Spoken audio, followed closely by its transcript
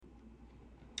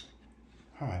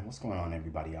All right, what's going on,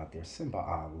 everybody out there? Simba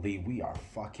Ali, we are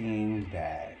fucking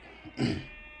back. I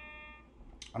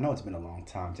know it's been a long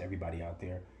time to everybody out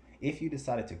there. If you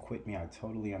decided to quit me, I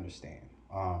totally understand.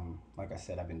 Like I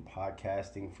said, I've been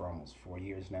podcasting for almost 4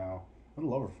 years now, a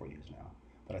little over 4 years now.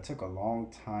 But I took a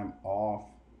long time off.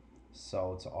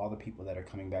 So, to all the people that are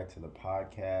coming back to the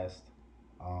podcast,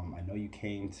 I know you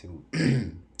came to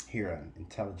hear an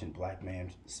intelligent black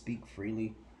man speak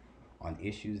freely on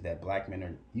issues that black men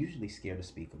are usually scared to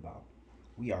speak about.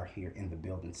 We are here in the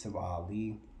building. Simba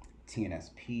Ali,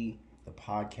 TNSP, the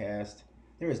podcast.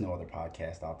 There is no other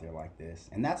podcast out there like this,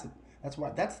 and that's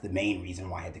the main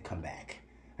reason why I had to come back.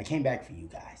 I came back for you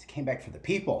guys. I came back for the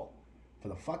people, for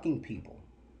the fucking people.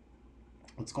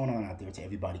 What's going on out there to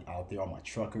everybody out there, all my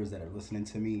truckers that are listening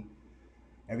to me,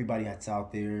 everybody that's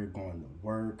out there going to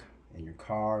work in your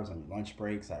cars on your lunch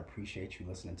breaks. I appreciate you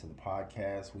listening to the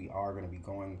podcast. We're going to be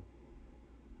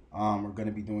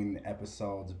doing the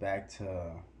episodes back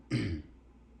to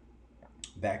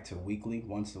weekly,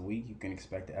 once a week. You can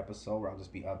expect an episode where I'll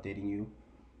just be updating you,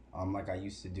 like I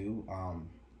used to do.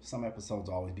 Some episodes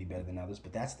always be better than others,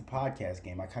 but that's the podcast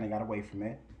game. I kind of got away from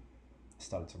it.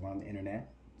 Started to learn the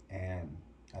internet, and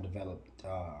I developed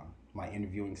my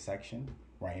interviewing section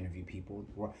where I interview people.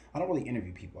 Well, I don't really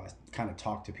interview people. I kind of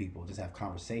talk to people, just have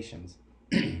conversations,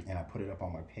 and I put it up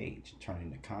on my page, turn it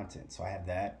into content. So I have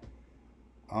that.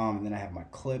 And then I have my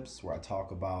clips where I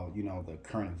talk about, the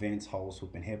current events, whole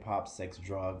swoop in hip hop, sex,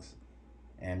 drugs,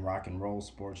 and rock and roll,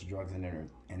 sports, drugs, and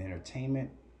entertainment.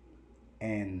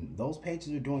 And those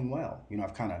pages are doing well.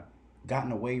 I've kind of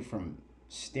gotten away from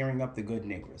stirring up the good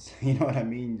niggers. You know what I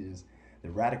mean? Just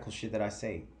the radical shit that I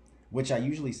say, which I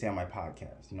usually say on my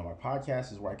podcast. My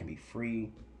podcast is where I can be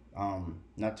free,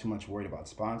 not too much worried about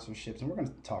sponsorships. And we're going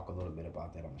to talk a little bit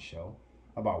about that on the show,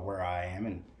 about where I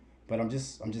am but I'm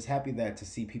just happy that to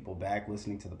see people back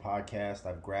listening to the podcast.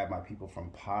 I've grabbed my people from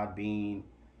Podbean.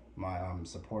 My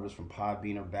supporters from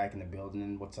Podbean are back in the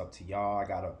building. What's up to y'all? I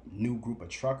got a new group of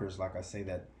truckers, like I say,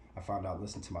 that I found out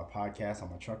listen to my podcast. All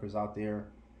my truckers out there.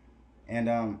 And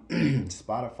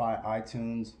Spotify,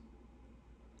 iTunes,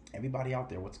 everybody out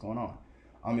there, what's going on?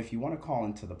 If you want to call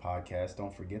into the podcast,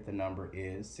 don't forget the number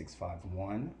is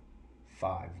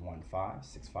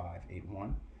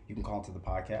 651-515-6581. You can call into the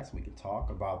podcast. We can talk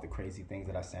about the crazy things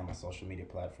that I say on my social media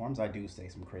platforms. I do say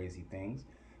some crazy things.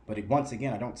 But once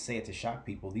again, I don't say it to shock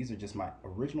people. These are just my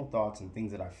original thoughts and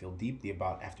things that I feel deeply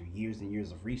about after years and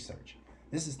years of research.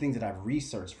 This is things that I've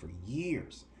researched for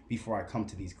years before I come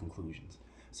to these conclusions.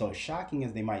 So as shocking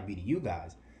as they might be to you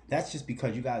guys, that's just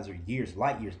because you guys are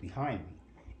light years behind me.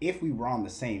 If we were on the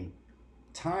same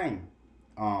time,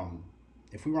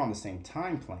 if we were on the same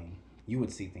time plane, you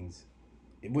would see things.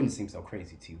 It wouldn't seem so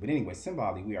crazy to you. But anyway,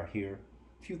 Symboli, we are here.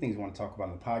 A few things I want to talk about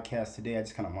in the podcast today. I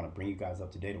just kind of want to bring you guys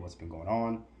up to date on what's been going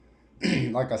on.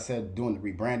 Like I said, doing the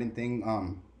rebranding thing,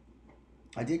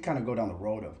 I did kind of go down the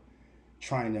road of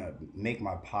trying to make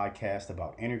my podcast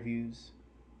about interviews.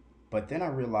 But then I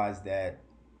realized that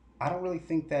I don't really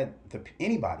think that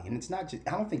anybody, and it's not just,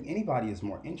 I don't think anybody is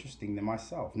more interesting than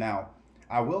myself. Now,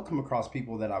 I will come across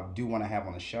people that I do want to have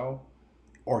on the show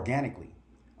organically.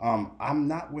 I'm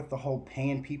not with the whole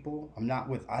paying people.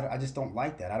 I just don't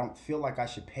like that. I don't feel like I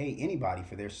should pay anybody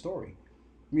for their story.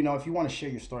 If you want to share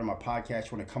your story on my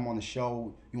podcast, you want to come on the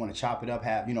show, you want to chop it up,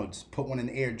 just put one in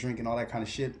the air, drink and all that kind of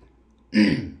shit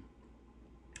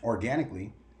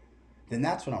organically, then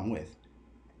that's what I'm with.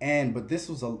 But this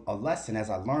was a lesson as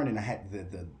I learned, and I had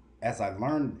the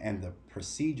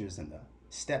procedures and the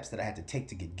steps that I had to take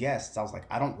to get guests. I was like,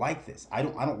 I don't like this. I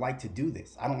don't like to do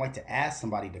this. I don't like to ask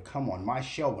somebody to come on my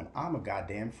show when I'm a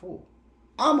goddamn fool.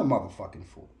 I'm a motherfucking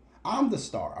fool. I'm the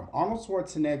star. I'm Arnold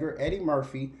Schwarzenegger, Eddie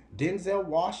Murphy, Denzel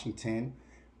Washington,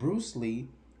 Bruce Lee,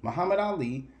 Muhammad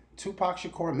Ali, Tupac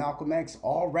Shakur, Malcolm X,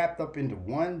 all wrapped up into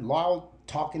one loud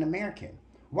talking American.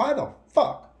 Why the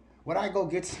fuck would I go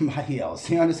get somebody else?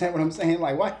 You understand what I'm saying?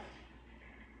 Like, why?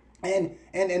 And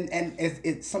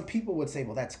some people would say,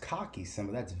 well, that's cocky,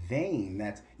 Simba. That's vain.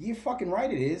 You're fucking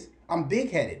right. It is. I'm big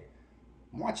headed.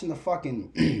 I'm watching the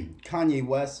fucking Kanye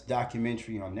West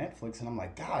documentary on Netflix, and I'm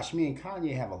like, gosh, me and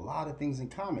Kanye have a lot of things in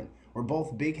common. We're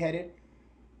both big headed.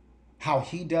 How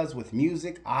he does with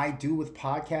music, I do with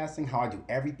podcasting. How I do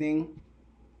everything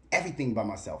by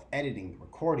myself: editing,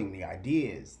 recording, the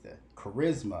ideas, the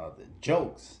charisma, the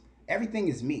jokes. Everything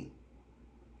is me.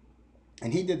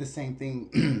 And he did the same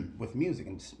thing with music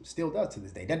and still does to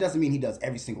this day. That doesn't mean he does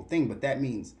every single thing, but that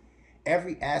means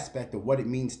every aspect of what it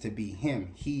means to be him,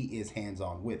 he is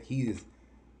hands-on with. He is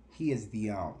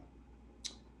the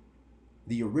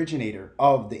originator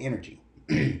of the energy.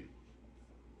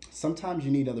 Sometimes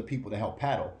you need other people to help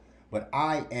paddle, but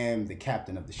I am the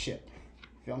captain of the ship.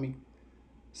 Feel me?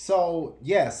 So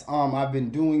yes, I've been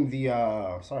doing the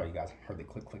sorry you guys heard the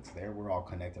clicks there. We're all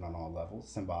connected on all levels.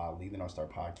 Simba Ali, the North Star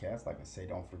Podcast. Like I say,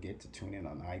 don't forget to tune in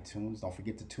on iTunes. Don't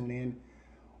forget to tune in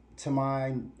to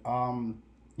my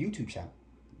YouTube channel,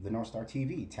 the North Star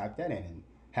TV. Type that in and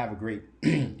have a great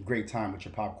great time with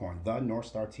your popcorn. The North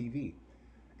Star TV.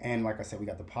 And like I said, we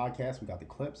got the podcast, we got the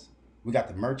clips, we got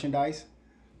the merchandise.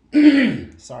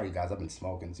 Sorry, you guys, I've been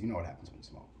smoking, so you know what happens when you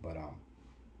smoke. But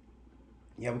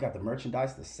yeah, we got the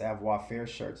merchandise, the Savoir Faire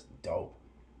shirts, dope,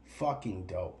 fucking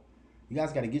dope. You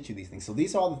guys got to get you these things. So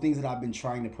these are all the things that I've been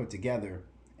trying to put together,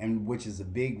 and which is a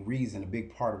big reason, a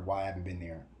big part of why I haven't been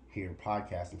here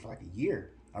podcasting for like a year.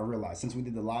 I realized since we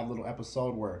did the live little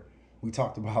episode where we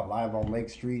talked about live on Lake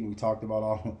Street and we talked about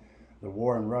all the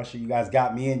war in Russia. You guys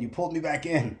got me in. You pulled me back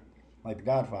in like the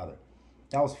Godfather.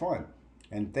 That was fun.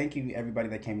 And thank you everybody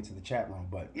that came into the chat room.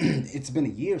 But it's been a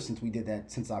year since we did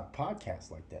that, since I podcast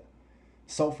like that.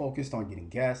 So focused on getting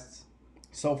guests.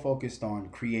 So focused on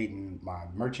creating my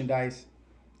merchandise.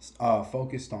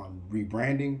 Focused on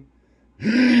rebranding.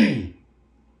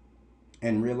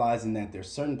 And realizing that there's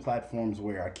certain platforms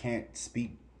where I can't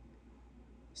speak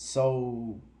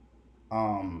so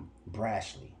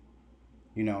brashly,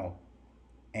 you know,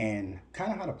 and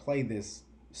kind of how to play this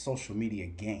social media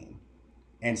game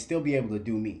and still be able to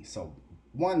do me. So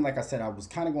one, like I said, I was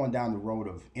kind of going down the road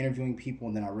of interviewing people,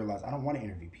 and then I realized I don't want to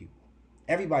interview people.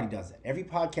 Everybody does that. Every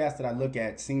podcast that I look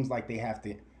at seems like they have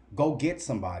to go get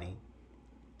somebody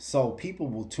so people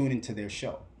will tune into their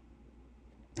show.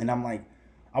 And I'm like,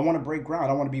 I want to break ground.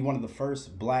 I want to be one of the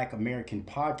first Black American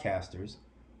podcasters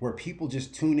where people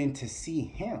just tune in to see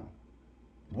him,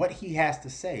 what he has to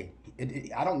say.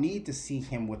 I don't need to see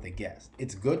him with a guest.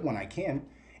 It's good when I can.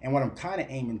 And what I'm kind of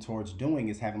aiming towards doing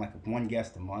is having like one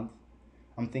guest a month.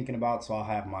 I'm thinking about, so I'll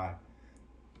have my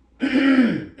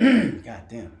God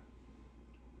damn.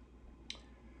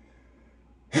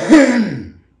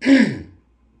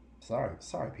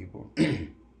 sorry people.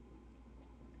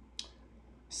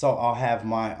 So I'll have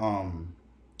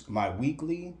my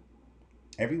weekly,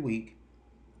 every week,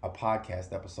 a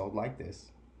podcast episode like this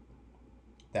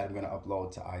that I'm going to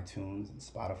upload to iTunes and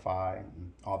Spotify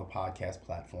and all the podcast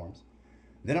platforms.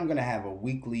 Then I'm going to have a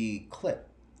weekly clip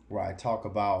where I talk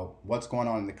about what's going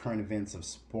on in the current events of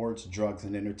sports, drugs,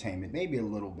 and entertainment. Maybe a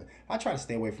little bit. I try to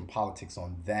stay away from politics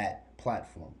on that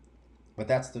platform. But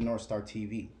that's the North Star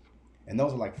TV. And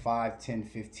those are like 5, 10,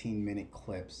 15-minute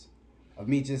clips of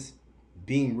me just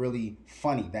being really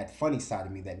funny, that funny side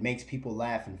of me that makes people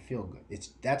laugh and feel good.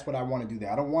 That's what I want to do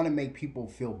there. I don't want to make people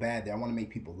feel bad there. I want to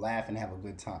make people laugh and have a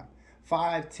good time.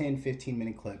 5, 10,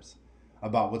 15-minute clips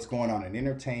about what's going on in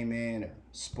entertainment or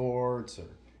sports or,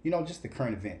 just the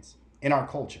current events in our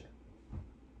culture.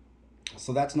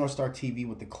 So that's North Star TV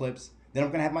with the clips. Then I'm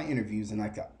going to have my interviews. And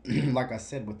like I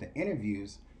said, with the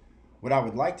interviews, what I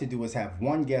would like to do is have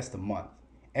one guest a month.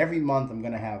 Every month I'm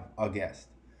going to have a guest.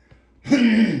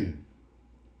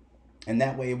 And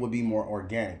that way it would be more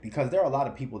organic, because there are a lot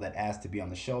of people that ask to be on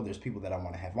the show. There's people that I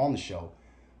want to have on the show,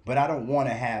 but I don't want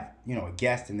to have, a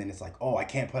guest and then it's like, oh, I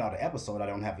can't put out an episode. I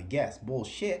don't have a guest.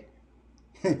 Bullshit.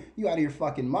 You out of your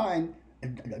fucking mind.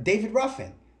 David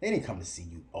Ruffin. They didn't come to see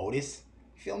you, Otis.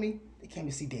 You feel me? They came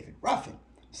to see David Ruffin.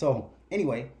 So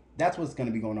anyway, that's what's going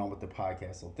to be going on with the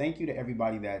podcast. So thank you to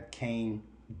everybody that came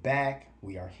back.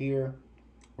 We are here.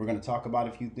 We're going to talk about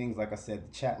a few things. Like I said,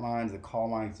 the chat lines, the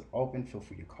call lines are open. Feel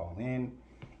free to call in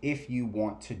if you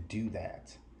want to do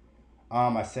that.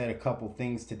 I said a couple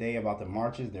things today about the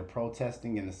marches. They're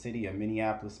protesting in the city of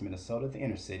Minneapolis, Minnesota, in the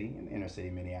inner city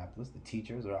of Minneapolis. The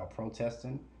teachers are out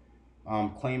protesting,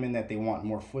 claiming that they want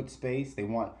more foot space. They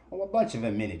want a bunch of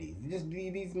amenities.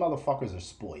 These motherfuckers are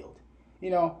spoiled.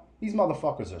 These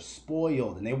motherfuckers are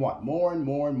spoiled, and they want more and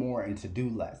more and more and to do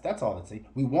less. That's all it's saying.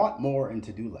 We want more and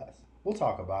to do less. We'll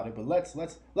talk about it, but let's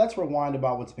rewind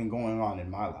about what's been going on in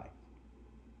my life.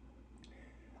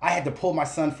 I had to pull my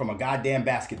son from a goddamn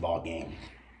basketball game.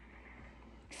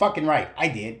 Fucking right, I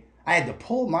did. I had to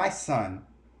pull my son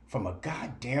from a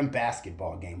goddamn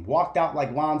basketball game. Walked out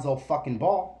like Lonzo fucking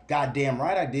Ball. Goddamn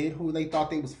right I did. Who they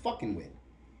thought they was fucking with.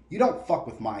 You don't fuck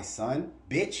with my son,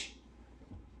 bitch.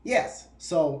 Yes,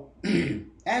 so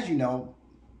as you know,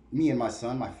 me and my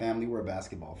son, my family, we're a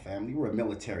basketball family. We're a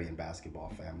military and basketball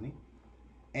family.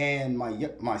 And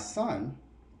my son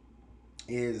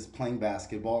is playing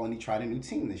basketball, and he tried a new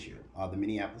team this year, the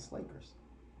Minneapolis Lakers.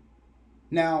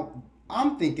 Now,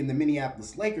 I'm thinking the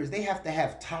Minneapolis Lakers, they have to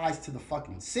have ties to the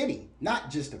fucking city,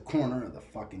 not just a corner of the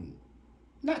fucking,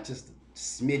 not just a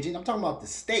smidgen. I'm talking about the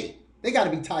state. They got to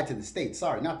be tied to the state.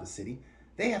 Sorry, not the city.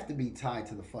 They have to be tied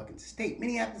to the fucking state.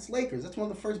 Minneapolis Lakers, that's one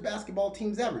of the first basketball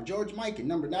teams ever. George Mikan,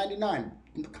 number 99.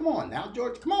 Come on now,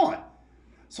 George, come on.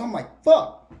 So I'm like,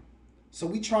 fuck. So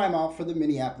we try him out for the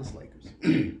Minneapolis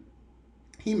Lakers.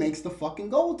 He makes the fucking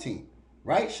gold team,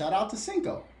 right? Shout out to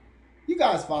Cinco. You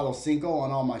guys follow Cinco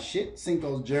on all my shit.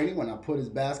 Cinco's journey, when I put his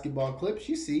basketball clips,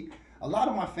 you see a lot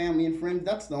of my family and friends,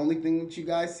 that's the only thing that you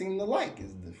guys seem to like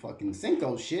is the fucking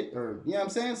Cinco shit, or, you know what I'm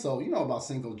saying? So, you know about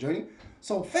Cinco's journey.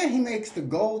 So, he makes the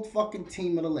gold fucking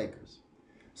team of the Lakers.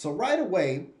 So, right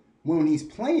away, when he's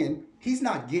playing, he's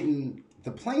not getting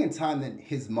the playing time that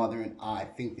his mother and I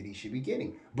think that he should be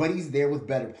getting. But he's there with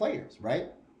better players,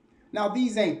 right? Now,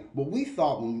 these ain't what we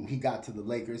thought when he got to the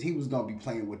Lakers. He was going to be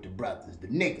playing with the brothers, the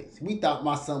niggas. We thought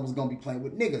my son was going to be playing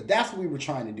with niggas. That's what we were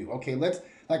trying to do. Okay, like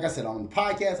I said, on the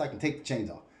podcast, I can take the chains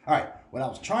off. All right, what I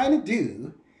was trying to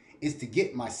do is to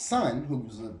get my son, who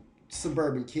was a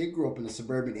suburban kid, grew up in a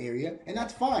suburban area, and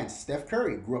that's fine. Steph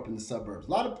Curry grew up in the suburbs.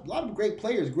 A lot of great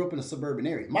players grew up in a suburban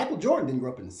area. Michael Jordan didn't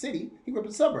grow up in the city. He grew up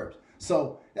in the suburbs.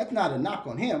 So that's not a knock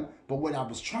on him, but what I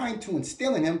was trying to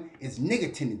instill in him is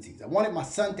nigga tendencies. I wanted my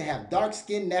son to have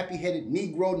dark-skinned, nappy-headed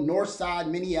Negro, North Side,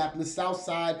 Minneapolis, South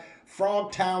Side,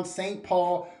 Frogtown, St.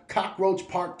 Paul, Cockroach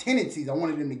Park tendencies. I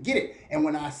wanted him to get it. And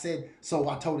when I said, so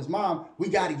I told his mom, we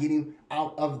got to get him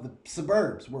out of the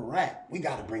suburbs where we're at. We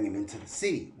got to bring him into the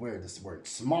city where it's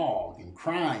smog and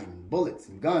crime and bullets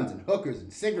and guns and hookers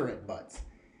and cigarette butts.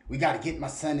 We got to get my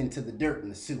son into the dirt and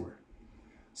the sewer.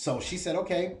 So she said,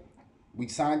 okay. We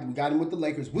got him with the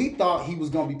Lakers. We thought he was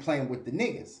going to be playing with the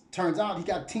niggas. Turns out he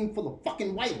got a team full of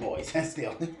fucking white boys. And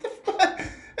still, you know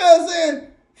what I'm saying?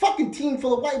 Fucking team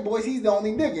full of white boys. He's the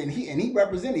only nigga. And he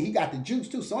represented. He got the juice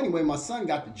too. So anyway, my son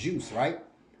got the juice, right?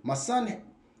 My son,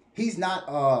 he's not,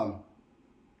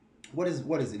 what is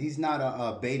it? He's not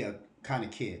a beta kind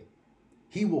of kid.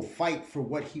 He will fight for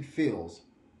what he feels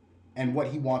and what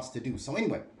he wants to do. So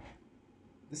anyway,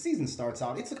 the season starts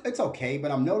out, it's okay, but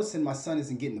I'm noticing my son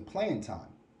isn't getting the playing time.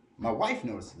 My wife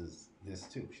notices this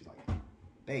too. She's like,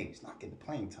 babe, he's not getting the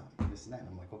playing time, this and that. And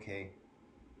I'm like, okay,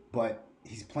 but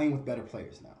he's playing with better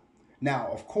players now. Now,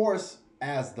 of course,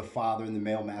 as the father and the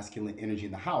male masculine energy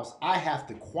in the house, I have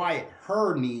to quiet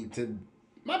her need to,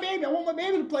 my baby, I want my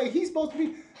baby to play. He's supposed to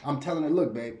be. I'm telling her,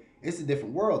 look, babe, it's a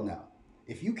different world now.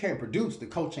 If you can't produce, the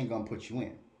coach ain't gonna put you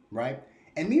in, right?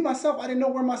 And me, myself, I didn't know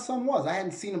where my son was. I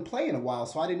hadn't seen him play in a while,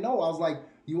 so I didn't know. I was like,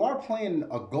 you are playing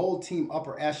a gold team,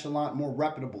 upper echelon, more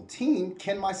reputable team.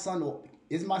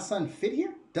 Is my son fit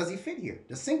here? Does he fit here?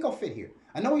 Does Cinco fit here?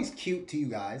 I know he's cute to you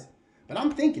guys, but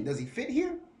I'm thinking, does he fit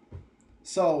here?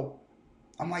 So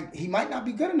I'm like, he might not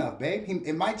be good enough, babe.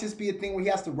 It might just be a thing where he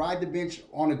has to ride the bench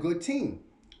on a good team.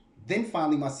 Then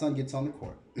finally, my son gets on the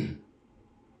court.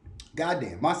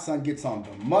 Goddamn, my son gets on the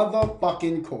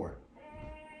motherfucking court.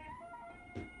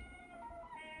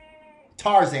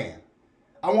 Tarzan.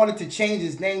 I wanted to change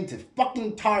his name to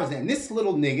fucking Tarzan. This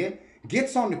little nigga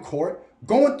gets on the court,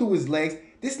 going through his legs.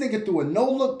 This nigga threw a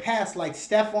no-look pass like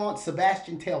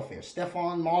Sebastian Telfair,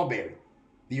 Stephon Marbury,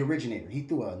 the originator. He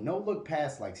threw a no-look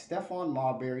pass like Stephon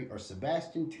Marbury or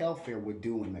Sebastian Telfair would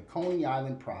do in the Coney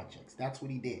Island projects. That's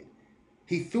what he did.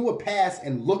 He threw a pass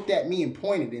and looked at me and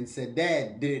pointed and said,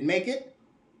 Dad, did it make it?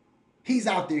 He's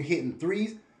out there hitting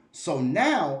threes. So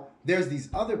now there's these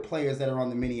other players that are on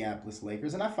the Minneapolis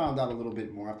Lakers, and I found out a little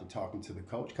bit more after talking to the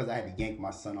coach because I had to yank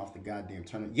my son off the goddamn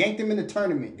tournament. Yanked him in the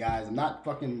tournament, guys. I'm not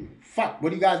fucking... Fuck.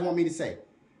 What do you guys want me to say?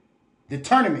 The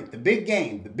tournament, the big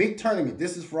game, the big tournament.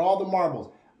 This is for all the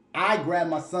marbles. I grabbed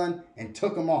my son and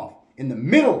took him off in the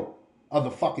middle of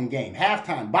the fucking game.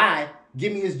 Halftime. Bye.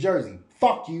 Give me his jersey.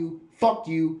 Fuck you,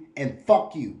 and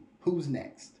fuck you. Who's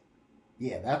next?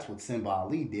 Yeah, that's what Simba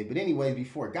Ali did. But anyways,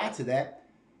 before it got to that,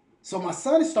 so my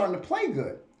son is starting to play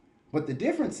good. But the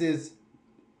difference is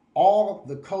all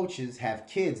the coaches have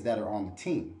kids that are on the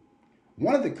team.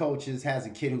 One of the coaches has a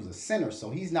kid who's a center,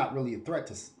 so he's not really a threat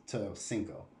to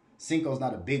Cinco. Cinco's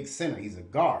not a big center. He's a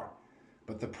guard.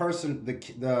 But the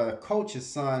coach's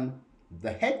son,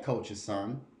 the head coach's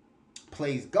son,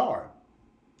 plays guard.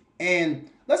 And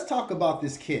let's talk about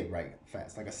this kid right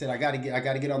fast. Like I said, I gotta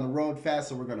get on the road fast,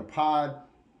 so we're gonna pod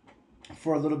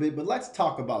for a little bit. But let's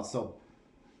talk about, so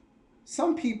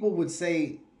some people would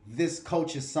say this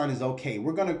coach's son is okay.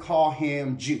 We're gonna call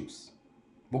him Juice.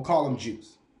 We'll call him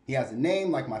Juice. He has a name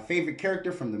like my favorite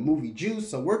character from the movie Juice,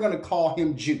 so we're gonna call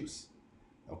him Juice.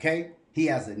 Okay? He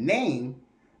has a name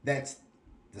that's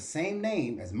the same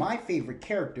name as my favorite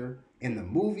character in the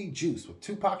movie Juice with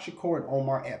Tupac Shakur and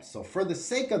Omar Epps. So for the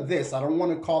sake of this, I don't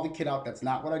want to call the kid out. That's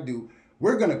not what I do.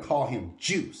 We're going to call him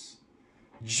Juice.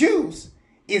 Juice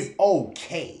is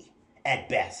okay at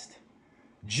best.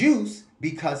 Juice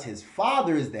because his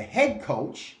father is the head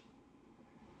coach,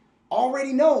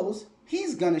 already knows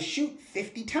he's going to shoot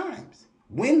 50 times.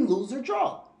 Win, lose, or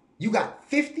draw. You got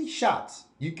 50 shots.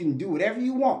 You can do whatever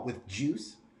you want with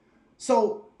Juice.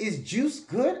 So is Juice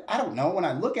good? I don't know. When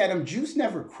I look at him, Juice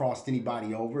never crossed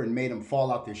anybody over and made them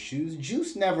fall out their shoes.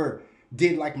 Juice never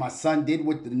did like my son did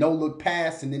with the no-look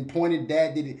pass and then pointed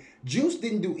dad did it. Juice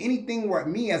didn't do anything where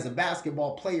me as a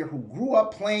basketball player who grew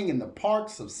up playing in the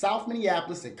parks of South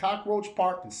Minneapolis at Cockroach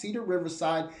Park and Cedar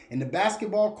Riverside, in the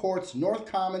basketball courts, North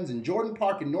Commons and Jordan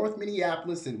Park in North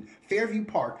Minneapolis and Fairview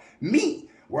Park. Me,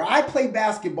 where I play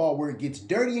basketball where it gets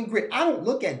dirty and grit, I don't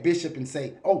look at Bishop and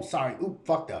say, oh, sorry, oop,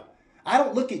 fucked up. I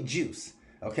don't look at Juice,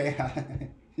 okay?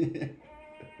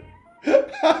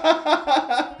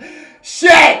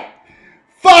 Shit!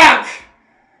 Fuck!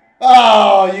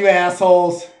 Oh, you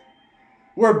assholes.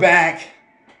 We're back.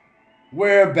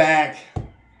 We're back.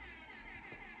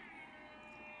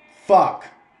 Fuck.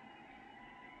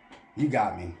 You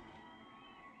got me.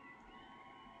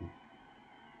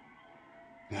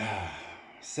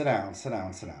 Sit down, sit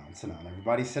down, sit down, sit down.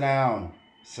 Everybody sit down.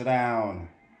 Sit down.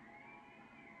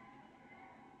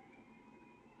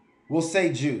 We'll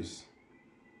say Juice.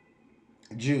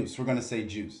 Juice. We're going to say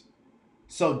Juice.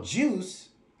 So Juice,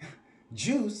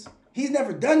 he's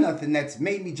never done nothing that's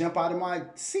made me jump out of my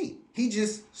seat. He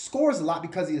just scores a lot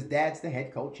because his dad's the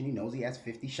head coach and he knows he has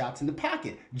 50 shots in the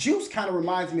pocket. Juice kind of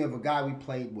reminds me of a guy we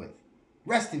played with.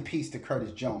 Rest in peace to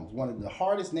Curtis Jones, one of the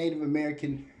hardest Native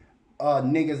American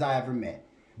niggas I ever met.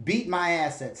 Beat my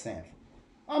ass at Sanford.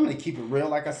 I'm going to keep it real.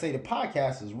 Like I say, the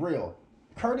podcast is real.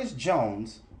 Curtis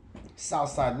Jones,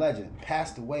 Southside legend,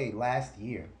 passed away last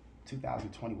year,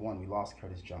 2021. We lost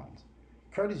Curtis Jones.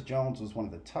 Curtis Jones was one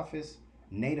of the toughest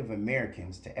Native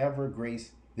Americans to ever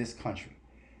grace this country.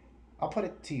 I'll put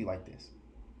it to you like this.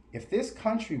 If this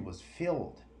country was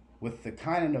filled with the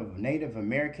kind of Native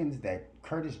Americans that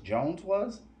Curtis Jones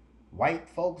was, white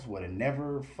folks would have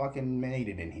never fucking made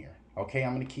it in here. Okay,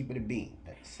 I'm going to keep it a bean.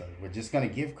 So we're just going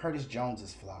to give Curtis Jones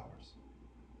his flowers.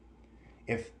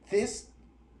 If this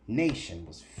nation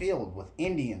was filled with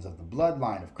Indians of the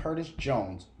bloodline of Curtis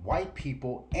Jones, white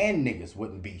people and niggas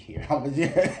wouldn't be here.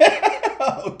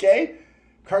 Okay?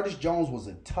 Curtis Jones was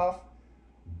a tough,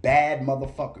 bad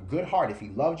motherfucker. Good heart. If he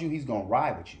loved you, he's going to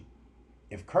ride with you.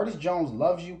 If Curtis Jones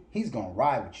loves you, he's going to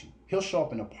ride with you. He'll show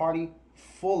up in a party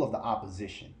full of the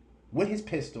opposition with his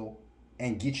pistol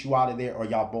and get you out of there or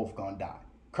y'all both going to die.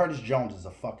 Curtis Jones is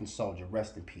a fucking soldier.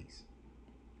 Rest in peace.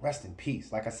 Rest in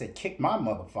peace. Like I said, kicked my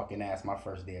motherfucking ass my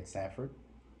first day at Sanford.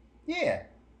 Yeah.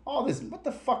 All this, what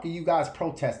the fuck are you guys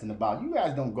protesting about? You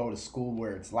guys don't go to school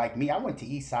where it's like me. I went to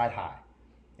Eastside High.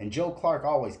 And Joe Clark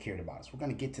always cared about us. We're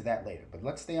going to get to that later. But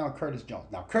let's stay on Curtis Jones.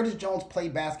 Now, Curtis Jones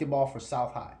played basketball for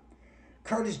South High.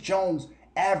 Curtis Jones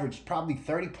averaged probably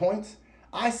 30 points.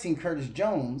 I seen Curtis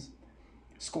Jones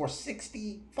score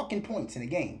 60 fucking points in a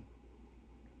game.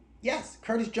 Yes,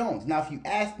 Curtis Jones. Now, if you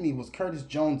ask me, was Curtis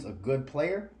Jones a good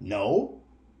player? No.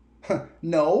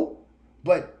 No.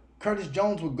 But Curtis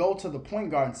Jones would go to the point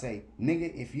guard and say,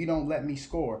 nigga, if you don't let me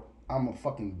score, I'm going to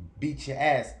fucking beat your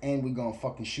ass and we're going to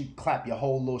fucking clap your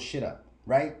whole little shit up.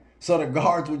 Right? So the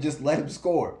guards would just let him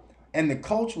score. And the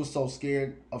coach was so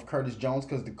scared of Curtis Jones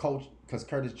because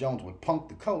Curtis Jones would punk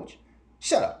the coach.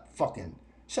 Shut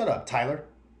up, Tyler.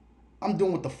 I'm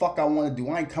doing what the fuck I want to do.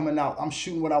 I ain't coming out. I'm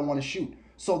shooting what I want to shoot.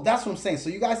 So that's what I'm saying. So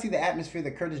you guys see the atmosphere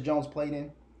that Curtis Jones played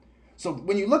in? So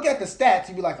when you look at the stats,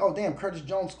 you'd be like, oh, damn, Curtis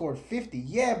Jones scored 50.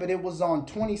 Yeah, but it was on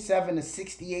 27 to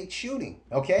 68 shooting.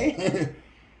 Okay?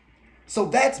 So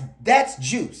that's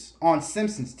Juice on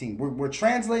Simpsons team. We're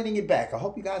translating it back. I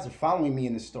hope you guys are following me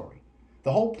in this story.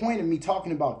 The whole point of me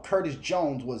talking about Curtis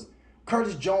Jones was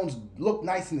Curtis Jones looked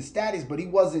nice in the stats, but he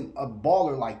wasn't a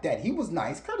baller like that. He was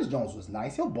nice. Curtis Jones was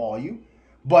nice. He'll ball you.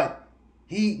 But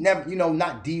he never,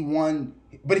 not D1.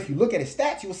 But if you look at his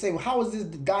stats, you will say, well, how is this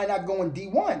guy not going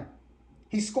D1?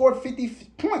 He scored 50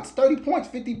 points, 30 points,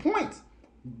 50 points.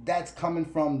 That's coming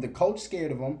from the coach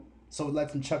scared of him, so he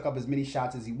lets him chuck up as many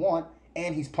shots as he want,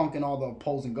 and he's punking all the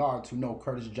opposing guards who know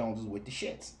Curtis Jones is with the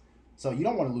shits. So you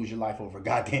don't want to lose your life over a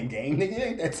goddamn game. Nigga, it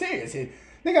ain't that serious. Nigga,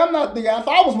 if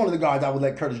I was one of the guards, I would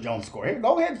let Curtis Jones score. Here,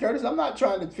 go ahead, Curtis. I'm not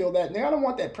trying to feel that. Nigga, I don't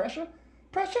want that pressure.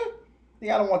 Pressure?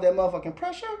 Nigga, I don't want that motherfucking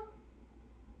pressure.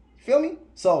 Feel me?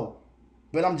 So,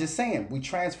 but I'm just saying, we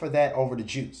transfer that over to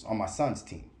Juice on my son's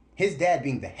team. His dad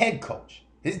being the head coach.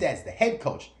 His dad's the head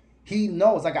coach. He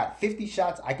knows I got 50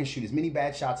 shots. I can shoot as many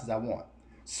bad shots as I want.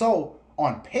 So,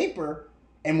 on paper,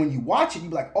 and when you watch it, you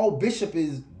be like, oh, Bishop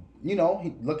is, he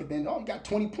look at them, oh, he got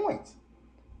 20 points.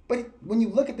 But when you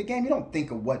look at the game, you don't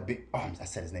think of I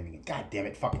said his name again. God damn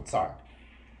it, fucking sorry.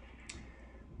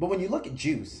 But when you look at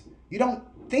Juice, You don't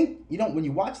think, when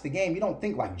you watch the game, you don't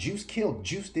think like Juice killed,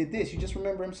 Juice did this. You just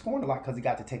remember him scoring a lot because he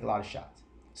got to take a lot of shots.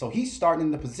 So he's starting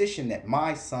in the position that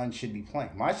my son should be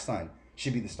playing. My son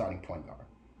should be the starting point guard,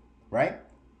 right?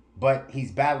 But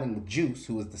he's battling with Juice,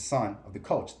 who is the son of the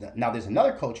coach. Now there's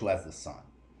another coach who has the son.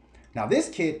 Now this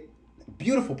kid,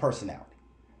 beautiful personality.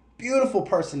 Beautiful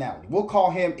personality. We'll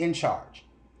call him In Charge.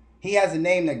 He has a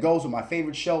name that goes with my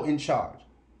favorite show, In Charge.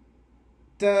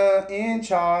 In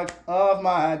charge of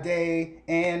my day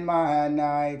and my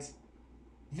nights.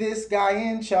 This guy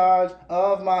in charge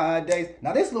of my days.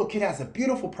 Now this little kid has a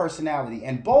beautiful personality,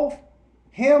 and both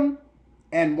him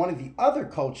and one of the other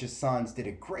coach's sons did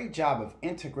a great job of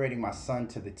integrating my son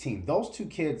to the team. Those two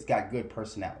kids got good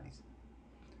personalities.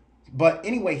 But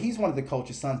anyway, he's one of the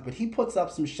coach's sons, but he puts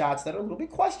up some shots that are a little bit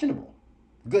questionable.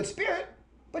 Good spirit,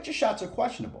 but your shots are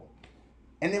questionable.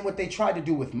 And then what they tried to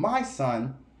do with my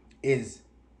son is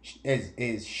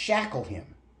shackle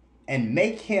him and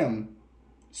make him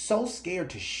so scared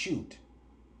to shoot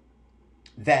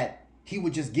that he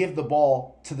would just give the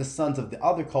ball to the sons of the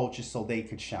other coaches so they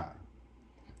could shine.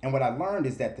 And what I learned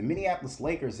is that the Minneapolis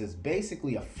Lakers is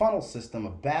basically a funnel system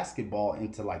of basketball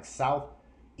into like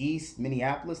Southeast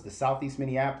Minneapolis, the Southeast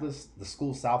Minneapolis, the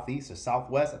school Southeast or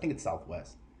Southwest. I think it's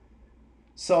Southwest.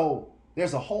 So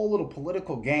there's a whole little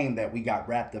political game that we got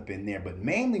wrapped up in there, but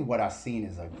mainly what I've seen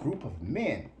is a group of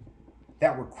men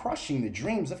that were crushing the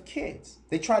dreams of kids.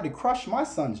 They tried to crush my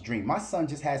son's dream. My son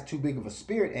just has too big of a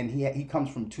spirit, and he comes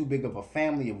from too big of a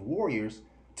family of warriors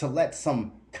to let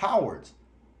some cowards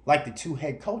like the two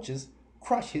head coaches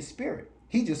crush his spirit.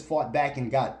 He just fought back and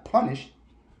got punished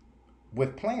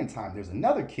with playing time. There's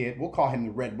another kid, we'll call him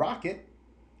the Red Rocket.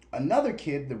 Another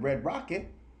kid, the Red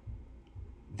Rocket,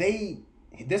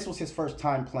 this was his first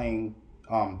time playing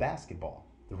basketball,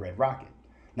 the Red Rocket.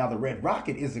 Now, the Red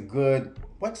Rocket is a good...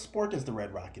 What sport does the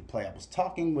Red Rocket play? I was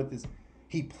talking with his...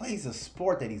 He plays a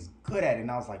sport that he's good at,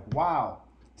 and I was like, wow.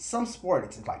 Some sport,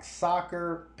 it's like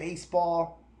soccer,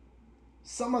 baseball,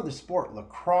 some other sport,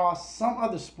 lacrosse, some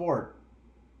other sport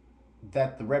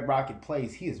that the Red Rocket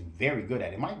plays, he is very good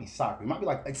at. It might be soccer. It might be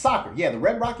like soccer. Yeah, the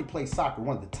Red Rocket plays soccer,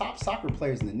 one of the top soccer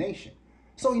players in the nation.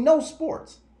 So he knows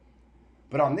sports.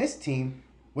 But on this team,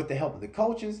 with the help of the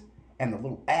coaches and the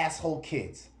little asshole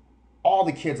kids, all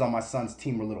the kids on my son's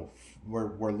team were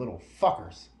little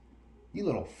fuckers. You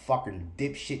little fucking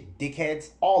dipshit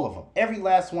dickheads. All of them. Every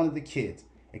last one of the kids,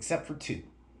 except for two.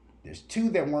 There's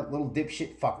two that weren't little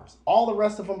dipshit fuckers. All the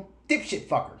rest of them, dipshit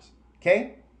fuckers.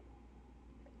 Okay?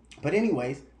 But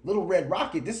anyways, little Red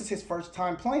Rocket, this is his first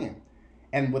time playing.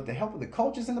 And with the help of the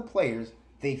coaches and the players,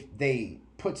 they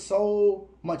put so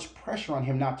much pressure on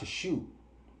him not to shoot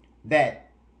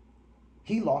that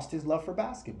he lost his love for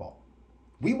basketball.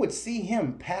 We would see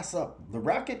him pass up the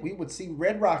Rocket. We would see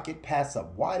Red Rocket pass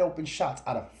up wide open shots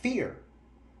out of fear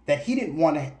that he didn't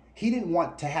want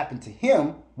to happen to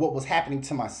him what was happening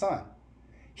to my son.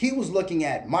 He was looking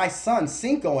at my son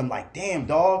Cinco and like, damn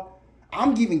dog,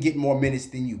 I'm even getting more minutes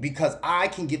than you because I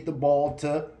can get the ball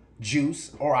to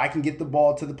Juice or I can get the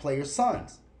ball to the players'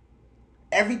 sons.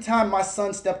 Every time my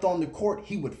son stepped on the court,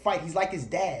 he would fight. He's like his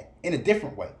dad in a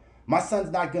different way. My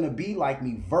son's not going to be like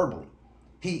me verbally.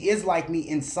 He is like me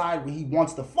inside where he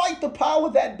wants to fight the power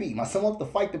that be. My son wants to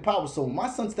fight the power. So when my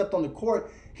son stepped on the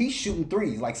court, he's shooting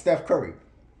threes like Steph Curry,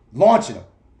 launching them,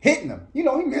 hitting them. You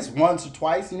know, he missed once or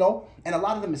twice, you know. And a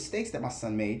lot of the mistakes that my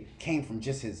son made came from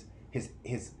just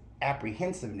his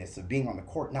apprehensiveness of being on the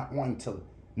court, not wanting to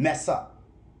mess up.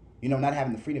 You know, not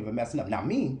having the freedom of messing up. Now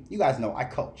me, you guys know, I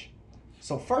coach.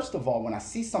 So first of all, when I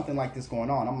see something like this going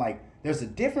on, I'm like, there's a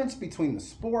difference between the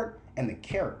sport and the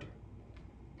character.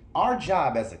 Our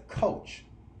job as a coach,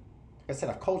 like I said,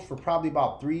 I've coached for probably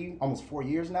about 3, almost 4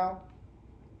 years now.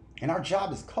 And our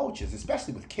job as coaches,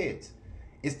 especially with kids,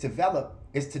 is to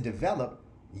develop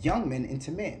young men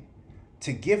into men,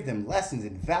 to give them lessons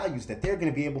and values that they're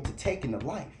going to be able to take into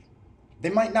life.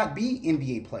 They might not be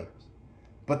NBA players,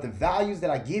 but the values that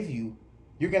I give you,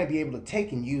 you're going to be able to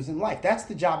take and use in life. That's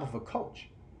the job of a coach.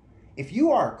 If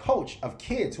you are a coach of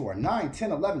kids who are 9,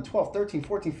 10, 11, 12, 13,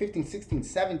 14, 15, 16,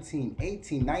 17,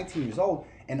 18, 19 years old,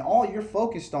 and all you're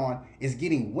focused on is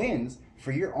getting wins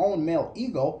for your own male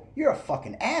ego, you're a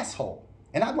fucking asshole.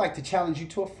 And I'd like to challenge you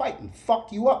to a fight and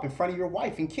fuck you up in front of your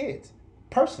wife and kids,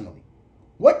 personally.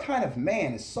 What kind of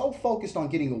man is so focused on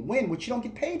getting a win which you don't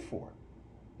get paid for?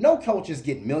 No coaches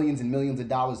get millions and millions of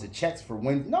dollars of checks for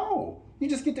wins. No. You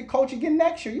just get to coach again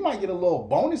next year. You might get a little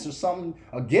bonus or something,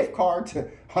 a gift card to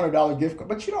 $100 gift card.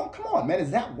 But you don't, come on, man. Is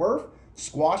that worth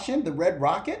squashing the Red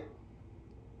Rocket?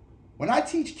 When I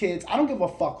teach kids, I don't give a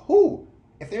fuck who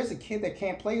If there's a kid that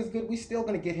can't play as good, we still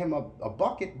gonna get him a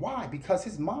bucket. Why? Because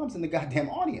his mom's in the goddamn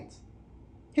audience.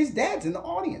 His dad's in the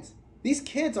audience. These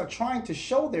kids are trying to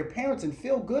show their parents and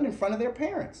feel good in front of their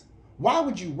parents. Why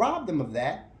would you rob them of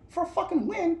that for a fucking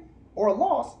win or a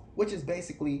loss, which is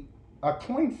basically a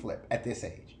coin flip at this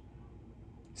age?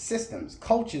 Systems,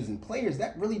 coaches, and players,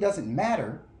 that really doesn't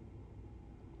matter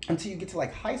until you get to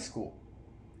like high school.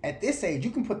 At this age,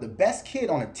 you can put the best kid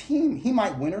on a team, he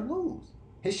might win or lose.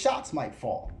 His shots might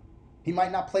fall. He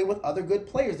might not play with other good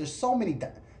players. There's so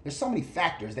many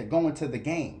factors that go into the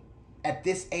game at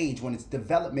this age when it's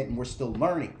development and we're still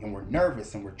learning and we're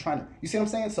nervous and we're trying to, you see what I'm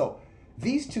saying? So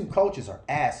these two coaches are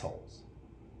assholes.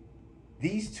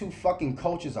 These two fucking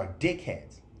coaches are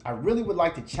dickheads. I really would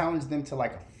like to challenge them to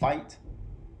like a fight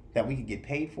that we could get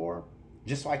paid for,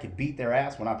 just so I could beat their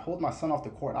ass. When I pulled my son off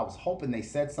the court, I was hoping they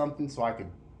said something so I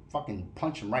could fucking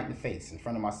punch him right in the face in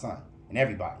front of my son and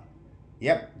everybody.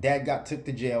 Yep, dad took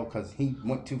to jail because he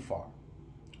went too far.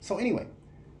 So anyway,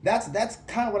 that's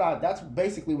kind of that's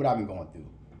basically what I've been going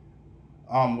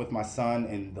through. With my son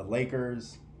and the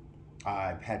Lakers,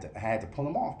 I had to pull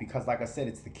him off because, like I said,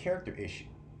 it's the character issue.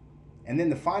 And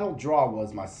then the final draw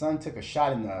was my son took a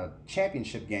shot in the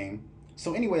championship game.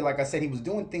 So anyway, like I said, he was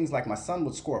doing things like my son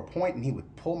would score a point and he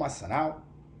would pull my son out,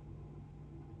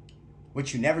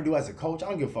 which you never do as a coach. I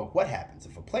don't give a fuck what happens.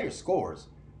 If a player scores,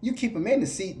 you keep him in to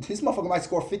see this motherfucker might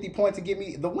score 50 points and give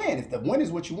me the win. If the win is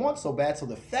what you want so bad. So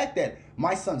the fact that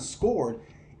my son scored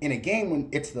in a game when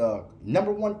it's the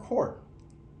 #1 court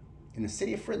in the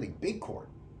city of Fridley, big court.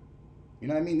 You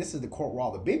know what I mean? This is the court where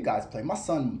all the big guys play. My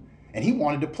son, and he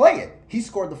wanted to play it. He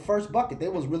scored the first bucket. They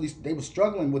were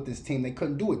struggling with this team. They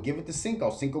couldn't do it. Give it to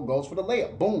Cinco. Cinco goes for the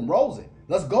layup. Boom, rolls it.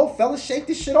 Let's go, fellas. Shake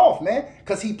this shit off, man.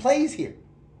 Because he plays here.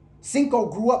 Cinco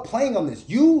grew up playing on this.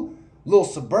 You little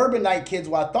suburbanite kids,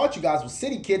 well, I thought you guys were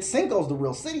city kids. Cinco's the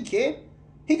real city kid.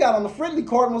 He got on the Fridley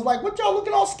court and was like, what y'all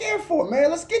looking all scared for, man?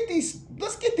 Let's get these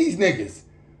niggas.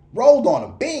 Rolled on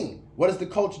him. Bing. What does the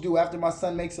coach do after my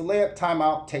son makes a layup?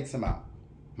 Timeout, takes him out.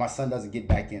 My son doesn't get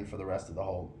back in for the rest of the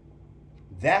whole.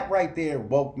 That right there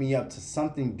woke me up to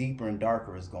something deeper and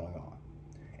darker is going on.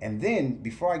 And then,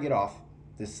 before I get off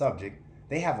this subject,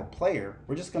 they have a player,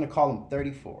 we're just going to call him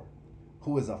 34,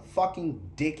 who is a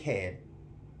fucking dickhead,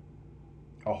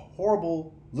 a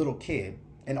horrible little kid,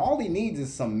 and all he needs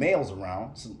is some males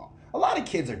around. A lot of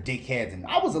kids are dickheads, and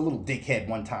I was a little dickhead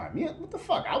one time. Yeah, what the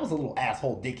fuck? I was a little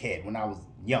asshole dickhead when I was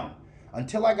young,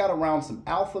 until I got around some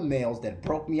alpha males that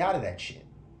broke me out of that shit.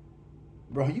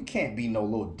 Bro, you can't be no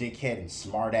little dickhead and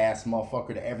smart ass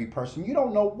motherfucker to every person. You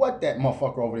don't know what that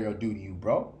motherfucker over there will do to you,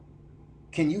 bro.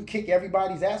 Can you kick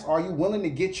everybody's ass? Are you willing to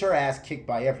get your ass kicked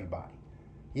by everybody?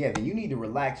 Yeah, then you need to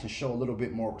relax and show a little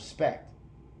bit more respect.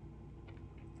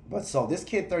 But so this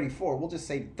kid 34, we'll just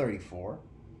say 34,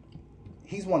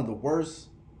 he's one of the worst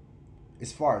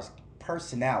as far as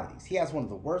personalities. He has one of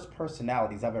the worst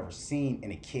personalities I've ever seen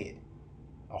in a kid.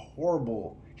 A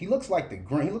horrible, he looks like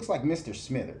Mr.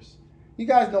 Smithers. You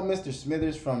guys know Mr.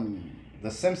 Smithers from The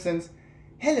Simpsons?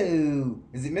 Hello,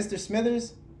 is it Mr.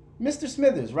 Smithers? Mr.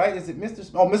 Smithers, right? Is it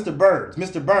Mr. Burns.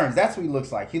 Mr. Burns, that's what he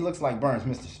looks like. He looks like Burns,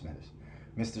 Mr. Smithers.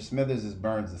 Mr. Smithers is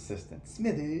Burns' assistant.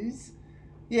 Smithers?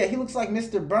 Yeah, he looks like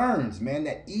Mr. Burns, man.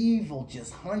 That evil,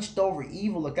 just hunched over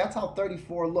evil look. That's how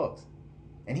 34 looks.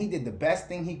 And he did the best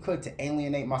thing he could to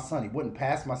alienate my son. He wouldn't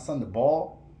pass my son the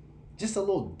ball. Just a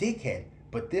little dickhead.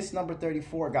 But this number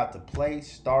 34 got to play,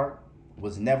 start,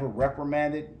 was never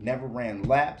reprimanded, never ran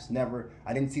laps,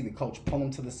 I didn't see the coach pull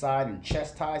him to the side and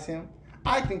chastise him.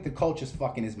 I think the coach is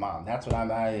fucking his mom. That's what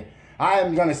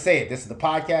I'm going to say it. This is the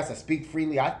podcast. I speak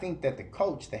freely. I think that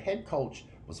the head coach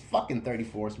was fucking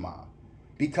 34's mom.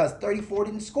 Because 34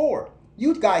 didn't score.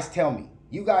 You guys tell me.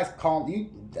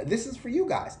 This is for you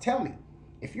guys. Tell me.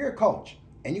 If you're a coach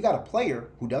and you got a player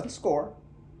who doesn't score,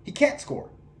 he can't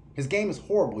score. His game is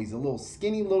horrible. He's a little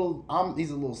skinny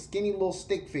little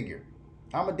stick figure.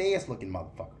 Amadeus looking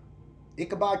motherfucker.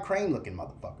 Ichabod Crane looking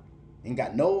motherfucker. Ain't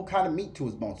got no kind of meat to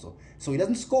his bones. So he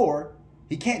doesn't score.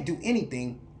 He can't do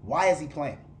anything. Why is he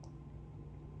playing?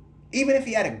 Even if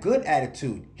he had a good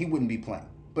attitude, he wouldn't be playing.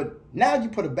 But now you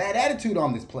put a bad attitude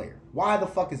on this player. Why the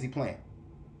fuck is he playing?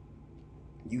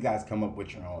 You guys come up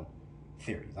with your own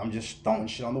theories. I'm just throwing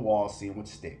shit on the wall, seeing what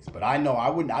sticks. But I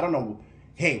don't know,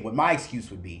 hey, what my excuse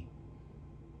would be.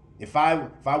 If I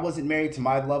wasn't married to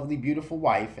my lovely, beautiful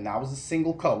wife, and I was a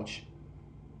single coach,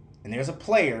 and there's a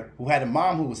player who had a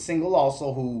mom who was single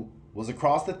also, who was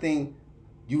across the thing,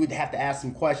 you would have to ask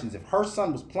some questions. If her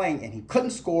son was playing and he couldn't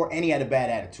score and he had a bad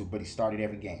attitude, but he started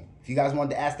every game. If you guys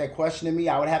wanted to ask that question to me,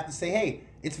 I would have to say, hey,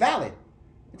 it's valid.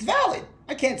 It's valid.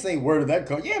 I can't say a word of that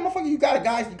coach. Yeah, motherfucker, you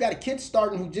got a kid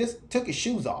starting who just took his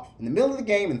shoes off in the middle of the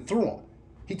game and threw them.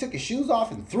 He took his shoes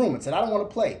off and threw them and said, I don't want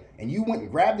to play. And you went and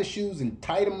grabbed the shoes and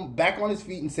tied them back on his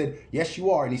feet and said, yes,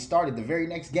 you are. And he started the very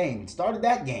next game and started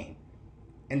that game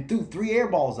and threw 3 air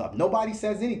balls up. Nobody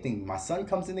says anything. My son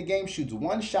comes in the game, shoots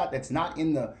one shot that's not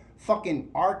in the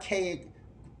fucking archaic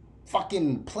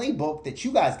fucking playbook that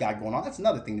you guys got going on. That's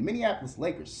another thing. The Minneapolis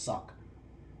Lakers suck.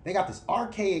 They got this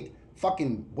archaic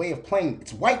fucking way of playing.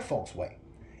 It's white folks' way.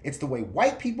 It's the way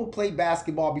white people played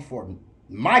basketball before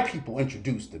my people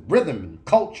introduced the rhythm and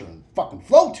culture and fucking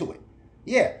flow to it.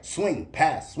 Yeah, swing,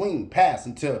 pass,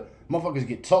 until motherfuckers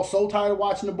get so tired of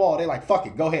watching the ball, they like, fuck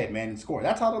it, go ahead, man, and score.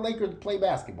 That's how the Lakers play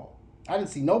basketball. I didn't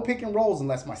see no pick and rolls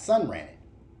unless my son ran it.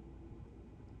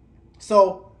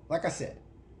 So, like I said,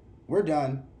 we're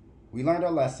done. We learned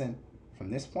our lesson.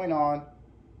 From this point on,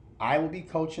 I will be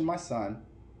coaching my son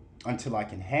until I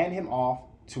can hand him off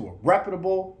to a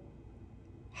reputable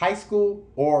high school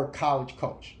or college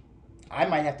coach. I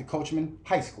might have to coach him in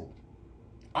high school.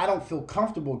 I don't feel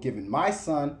comfortable giving my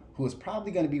son, who is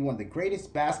probably going to be one of the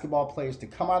greatest basketball players to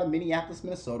come out of Minneapolis,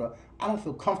 Minnesota, I don't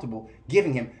feel comfortable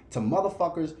giving him to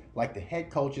motherfuckers like the head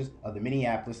coaches of the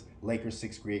Minneapolis Lakers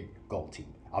 6th grade gold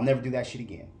team. I'll never do that shit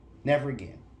again. Never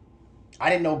again. I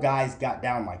didn't know guys got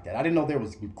down like that. I didn't know there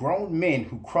was grown men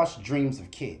who crushed dreams of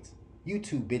kids. You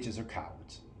two bitches are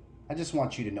cowards. I just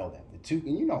want you to know that.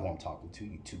 And you know who I'm talking to,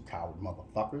 you two coward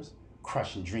motherfuckers.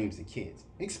 Crushing dreams of kids.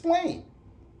 Explain.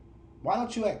 Why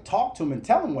don't you talk to him and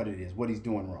tell him what it is, what he's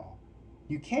doing wrong?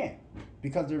 You can't,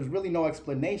 because there's really no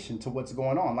explanation to what's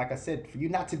going on. Like I said, for you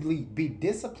not to be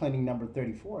disciplining number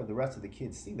 34, the rest of the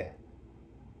kids see that.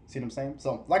 See what I'm saying?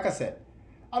 So, like I said,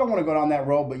 I don't want to go down that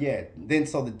road, but yeah. Then,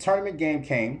 so the tournament game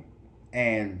came,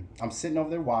 and I'm sitting over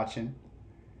there watching,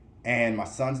 and my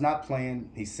son's not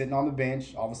playing. He's sitting on the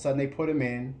bench. All of a sudden, they put him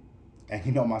in. And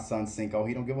you know my son Cinco,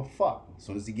 he don't give a fuck. As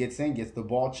soon as he gets in, gets the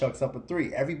ball, chucks up a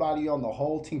 3. Everybody on the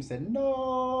whole team said,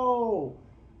 no.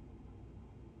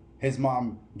 His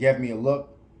mom gave me a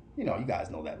look. You know, you guys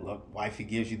know that look. Wifey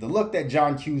gives you the look that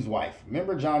John Q's wife.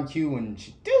 Remember John Q when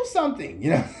she do something,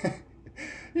 you know?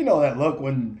 You know that look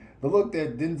the look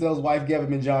that Denzel's wife gave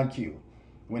him in John Q.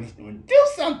 When do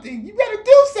something, you better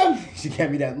do something. She gave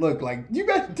me that look like, you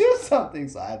better do something.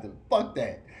 So I had to, fuck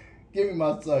that. Give me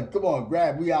my son. Come on,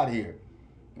 grab. We out of here.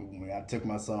 I took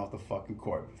my son off the fucking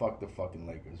court. Fuck the fucking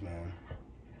Lakers, man.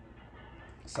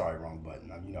 Sorry, wrong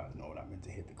button. You guys know what I meant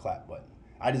to hit the clap button.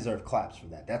 I deserve claps for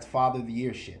that. That's Father of the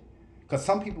Year shit. Because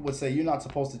some people would say you're not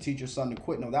supposed to teach your son to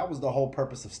quit. No, that was the whole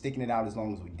purpose of sticking it out as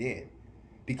long as we did.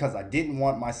 Because I didn't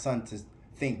want my son to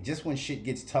think just when shit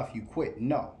gets tough, you quit.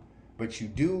 No. But you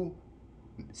do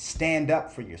stand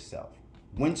up for yourself.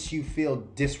 Once you feel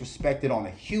disrespected on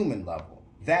a human level,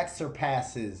 that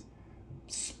surpasses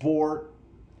sport.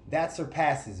 That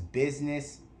surpasses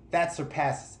business. That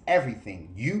surpasses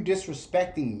everything. You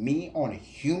disrespecting me on a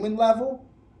human level,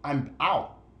 I'm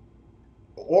out.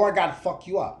 Or I gotta fuck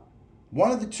you up.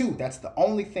 One of the two. That's the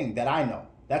only thing that I know.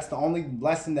 That's the only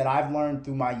lesson that I've learned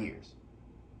through my years.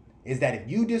 Is that if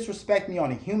you disrespect me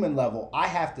on a human level, I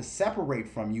have to separate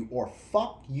from you or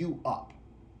fuck you up.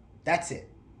 That's it.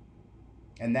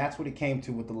 And that's what it came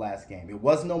to with the last game. It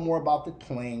was no more about the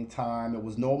playing time. It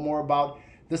was no more about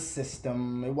the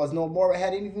system. It was no more, it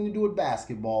had anything to do with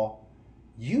basketball.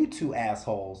 You two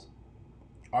assholes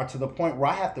are to the point where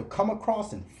I have to come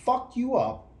across and fuck you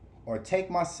up or take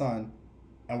my son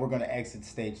and we're going to exit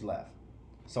stage left.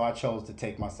 So I chose to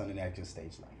take my son and exit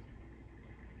stage left.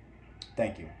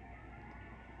 Thank you.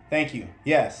 Thank you.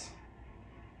 Yes.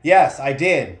 Yes, I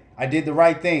did. I did the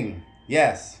right thing.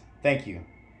 Yes. Thank you.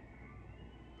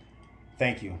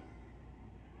 Thank you.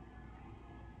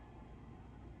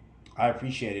 I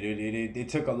appreciate it. It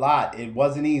took a lot. It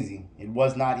wasn't easy. It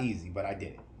was not easy, but I did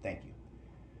it. Thank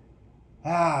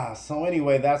you. So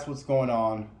anyway, that's what's going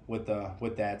on with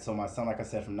that. So my son, like I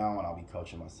said, from now on I'll be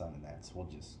coaching my son in that. So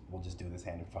we'll just do this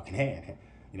hand in fucking hand.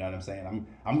 You know what I'm saying?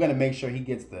 I'm gonna make sure he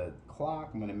gets the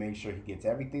clock. I'm gonna make sure he gets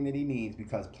everything that he needs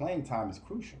because playing time is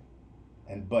crucial.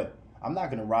 But I'm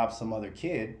not gonna rob some other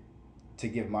kid to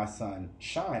give my son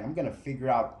shine. I'm gonna figure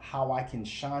out how I can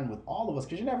shine with all of us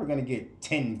because you're never gonna get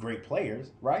 10 great players,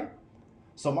 right?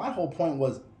 So my whole point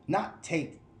was not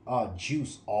take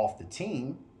Juice off the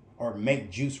team or make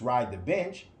Juice ride the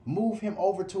bench. Move him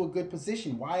over to a good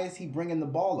position. Why is he bringing the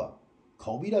ball up?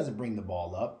 Kobe doesn't bring the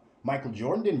ball up. Michael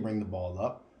Jordan didn't bring the ball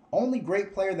up. Only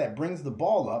great player that brings the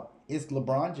ball up is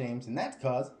LeBron James, and that's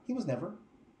because he was never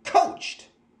coached.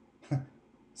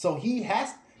 So he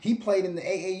played in the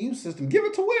AAU system. Give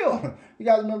it to Will. You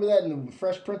guys remember that in the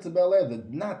Fresh Prince of Bel-Air?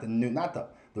 Not the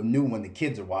the new one the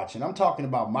kids are watching. I'm talking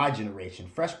about my generation,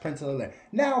 Fresh Prince of Bel-Air.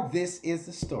 Now this is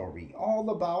the story, all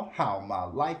about how my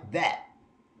life that.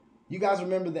 You guys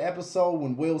remember the episode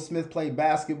when Will Smith played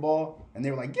basketball and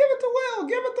they were like, give it to Will,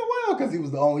 give it to Will,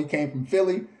 because he came from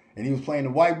Philly and he was playing the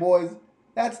white boys.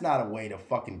 That's not a way to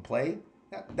fucking play.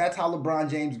 That's how LeBron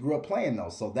James grew up playing though.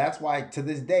 So that's why to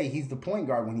this day he's the point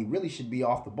guard when he really should be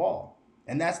off the ball.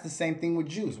 And that's the same thing with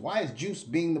Juice. Why is Juice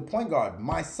being the point guard?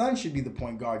 My son should be the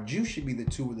point guard. Juice should be the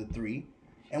 2 or the 3.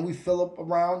 And we fill up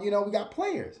around, we got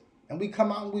players. And we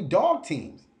come out and we dog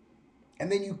teams. And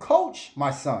then you coach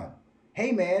my son.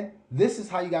 Hey man, this is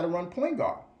how you got to run point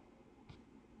guard.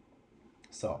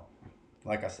 So,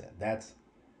 like I said, that's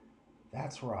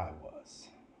where I was.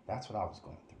 That's what I was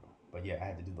going through. But yeah, I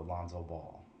had to do the Lonzo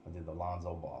Ball. I did the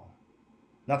Lonzo Ball.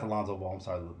 Not the Lonzo Ball, I'm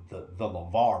sorry, the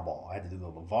LeVar Ball. I had to do the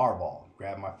LeVar Ball.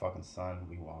 Grab my fucking son,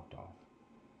 we walked off.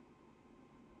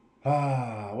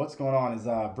 What's going on? Is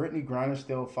Brittany Griner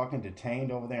still fucking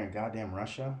detained over there in goddamn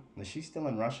Russia? Is she still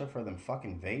in Russia for them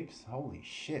fucking vapes? Holy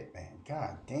shit, man.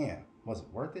 God damn. Was it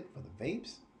worth it for the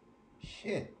vapes?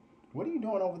 Shit. What are you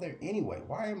doing over there anyway?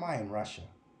 Why am I in Russia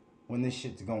when this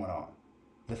shit's going on?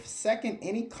 The second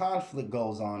any conflict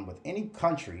goes on with any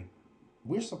country,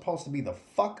 we're supposed to be the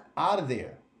fuck out of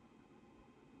there.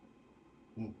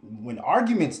 When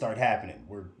arguments start happening,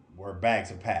 where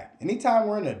bags are packed. Anytime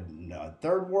we're in a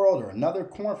third world or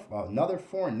another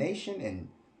foreign nation and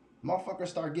motherfuckers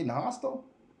start getting hostile,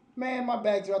 man, my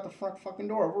bags are out the front fucking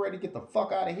door. We're ready to get the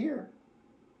fuck out of here.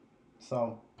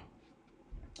 So,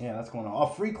 yeah, that's going on. Oh,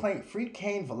 free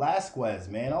Cain Velasquez,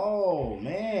 man. Oh,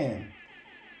 man.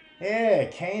 Yeah,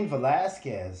 Cain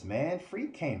Velasquez, man. Free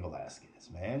Cain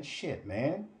Velasquez, man. Shit,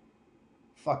 man.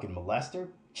 Fucking molester.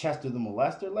 Chester the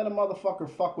molester. Let a motherfucker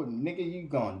fuck with nigga, you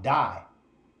gonna die.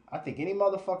 I think any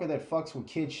motherfucker that fucks with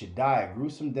kids should die a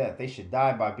gruesome death. They should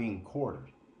die by being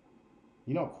quartered.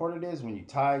 You know what quartered is? When you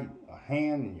tie a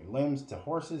hand and your limbs to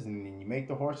horses and then you make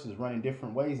the horses run in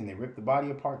different ways and they rip the body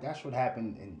apart. That's what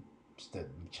happened in the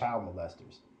child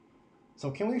molesters. So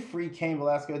can we free Cain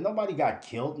Velasquez? Nobody got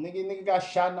killed. Nigga got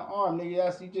shot in the arm. Nigga,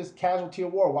 that's you just casualty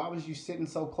of war. Why was you sitting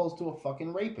so close to a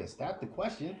fucking rapist? That's the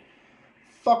question.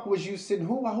 Fuck was you sitting?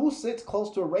 Who sits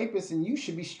close to a rapist and you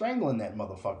should be strangling that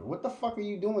motherfucker? What the fuck are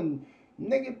you doing?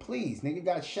 Nigga, please. Nigga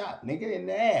got shot. Nigga in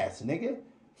the ass. Nigga.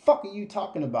 Fuck are you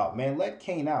talking about, man? Let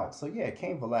Cain out. So yeah,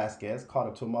 Cain Velasquez caught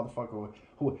up to a motherfucker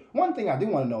who. One thing I do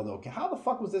want to know though, how the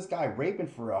fuck was this guy raping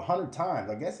for 100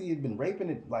 times? I guess he had been raping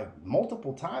it like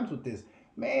multiple times with this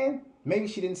man. Maybe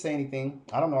she didn't say anything.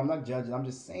 I don't know. I'm not judging. I'm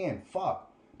just saying,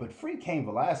 fuck. But free Cain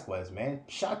Velasquez, man.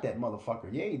 Shot that motherfucker.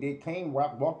 Yeah, he did. Cain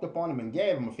walked up on him and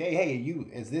gave him a hey, you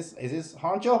is this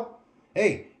Honcho?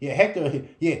 Hey, yeah, Hector.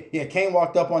 Yeah. Cain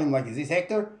walked up on him like, is this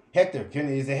Hector? Hector,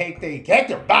 is it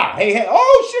Hector? Bow. Hey,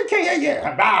 oh shit, Cain,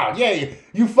 yeah, bow. Yeah,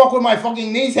 you fuck with my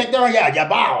fucking knees, Hector? Yeah,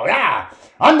 bow. Yeah.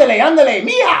 Andale,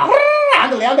 mia.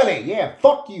 Andale. Yeah,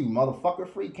 fuck you, motherfucker.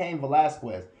 Free Cain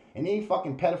Velasquez. And any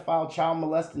fucking pedophile, child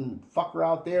molesting fucker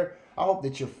out there, I hope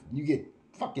that you get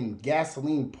fucking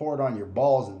gasoline poured on your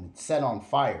balls and set on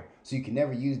fire so you can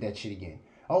never use that shit again.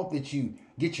 I hope that you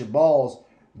get your balls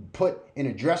put in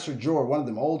a dresser drawer, one of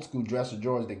them old school dresser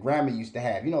drawers that grandma used to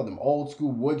have. You know, them old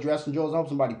school wood dresser drawers. I hope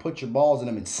somebody put your balls in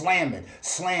them and slam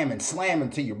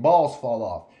till your balls fall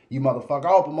off. You motherfucker. I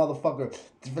hope a motherfucker,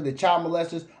 for the child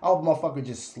molesters, I hope a motherfucker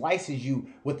just slices you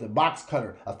with the box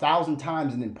cutter 1,000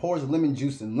 times and then pours lemon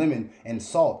juice and lemon and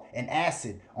salt and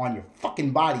acid on your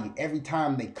fucking body every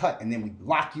time they cut. And then we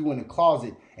lock you in a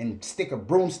closet and stick a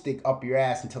broomstick up your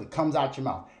ass until it comes out your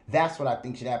mouth. That's what I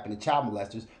think should happen to child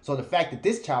molesters. So the fact that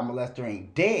this child molester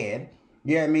ain't dead,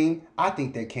 you know what I mean? I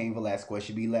think that Cain Velasquez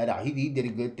should be let out. He did a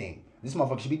good thing. This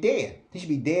motherfucker should be dead. He should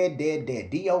be dead.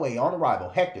 DOA on arrival.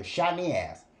 Hector shot in the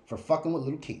ass for fucking with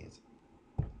little kids.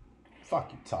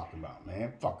 Fuck you talking about,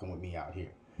 man? Fucking with me out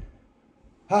here.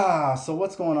 So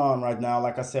what's going on right now?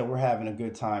 Like I said, we're having a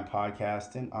good time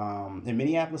podcasting. In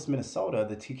Minneapolis, Minnesota,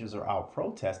 the teachers are out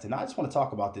protesting. I just want to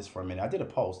talk about this for a minute. I did a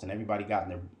post and everybody got in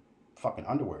their fucking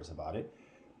underwears about it.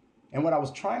 And what I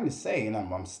was trying to say, and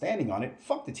I'm standing on it,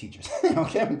 fuck the teachers.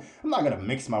 Okay? I'm not going to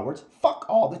mix my words. Fuck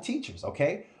all the teachers,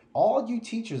 okay? All you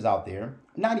teachers out there,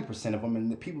 90% of them, and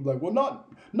the people are like, well,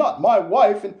 not my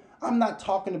wife. And I'm not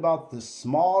talking about the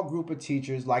small group of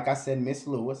teachers. Like I said, Miss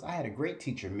Lewis. I had a great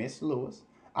teacher, Miss Lewis.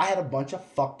 I had a bunch of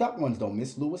fucked up ones, though.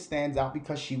 Miss Lewis stands out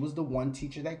because she was the one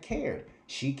teacher that cared.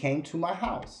 She came to my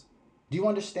house. Do you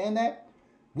understand that?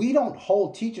 We don't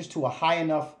hold teachers to a high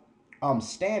enough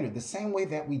standard, the same way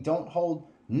that we don't hold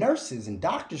nurses and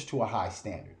doctors to a high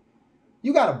standard.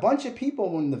 You got a bunch of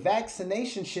people when the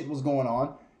vaccination shit was going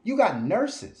on. You got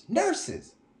nurses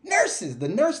Nurses, the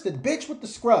nurse, the bitch with the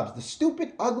scrubs, the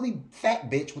stupid, ugly, fat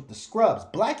bitch with the scrubs,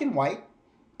 black and white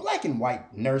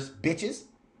nurse bitches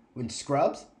with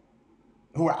scrubs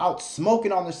who are out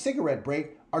smoking on their cigarette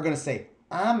break are gonna say,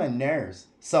 I'm a nurse,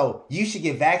 so you should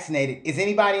get vaccinated. Is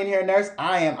anybody in here a nurse?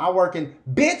 I am. I work in.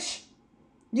 Bitch,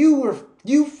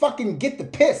 you fucking get the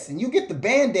piss and you get the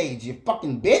band-aids, you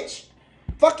fucking bitch.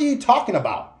 Fuck are you talking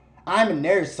about? I'm a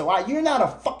nurse, so you're not a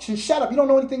fucking shut up. You don't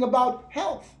know anything about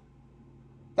health.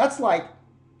 That's like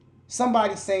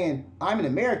somebody saying, I'm an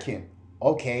American.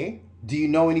 Okay, do you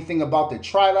know anything about the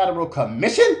Trilateral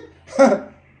Commission?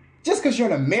 Just because you're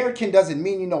an American doesn't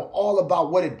mean you know all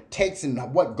about what it takes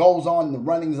and what goes on in the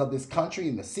runnings of this country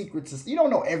and the secrets. You don't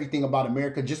know everything about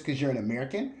America just because you're an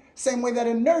American. Same way that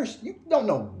a nurse, you don't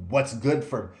know what's good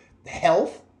for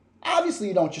health. Obviously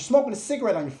you don't. You're smoking a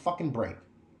cigarette on your fucking break.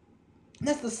 And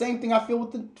that's the same thing I feel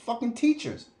with the fucking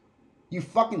teachers. You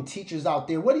fucking teachers out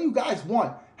there, what do you guys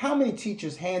want? How many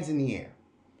teachers, hands in the air,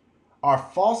 are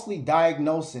falsely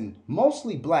diagnosing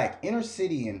mostly black, inner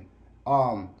city, and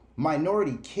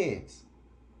minority kids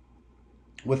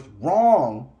with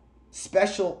wrong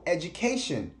special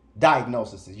education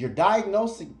diagnoses? You're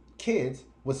diagnosing kids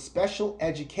with special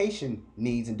education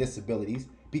needs and disabilities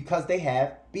because they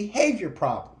have behavior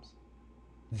problems.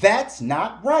 That's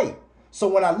not right. So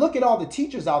when I look at all the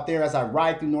teachers out there as I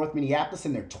ride through North Minneapolis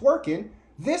and they're twerking,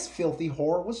 this filthy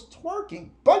whore was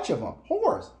twerking. Bunch of them,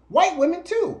 whores. White women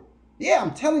too. Yeah,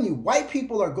 I'm telling you, white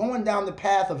people are going down the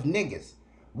path of niggas.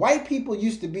 White people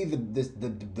used to be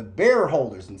the bear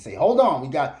holders and say, hold on,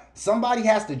 somebody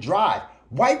has to drive.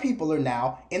 White people are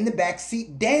now in the back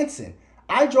seat dancing.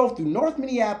 I drove through North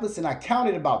Minneapolis and I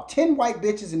counted about 10 white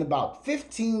bitches and about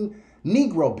 15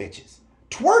 Negro bitches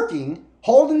twerking,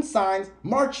 holding signs,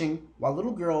 marching, while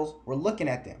little girls were looking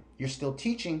at them. You're still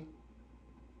teaching.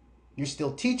 You're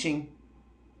still teaching.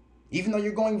 Even though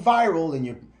you're going viral and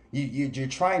you're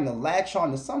trying to latch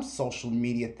on to some social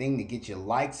media thing to get your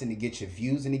likes and to get your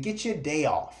views and to get your day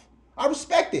off. I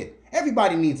respect it.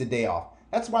 Everybody needs a day off.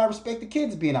 That's why I respect the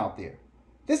kids being out there.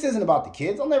 This isn't about the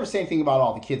kids. I'll never say anything about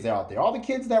all the kids that are out there. All the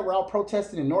kids that were out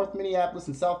protesting in North Minneapolis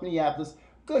and South Minneapolis,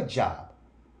 good job.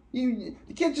 The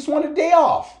kids just want a day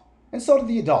off. And so do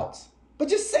the adults. But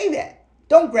just say that.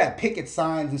 Don't grab picket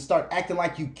signs and start acting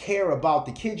like you care about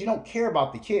the kids. You don't care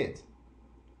about the kids.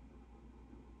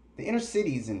 The inner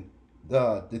cities and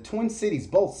the Twin Cities,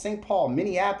 both St. Paul,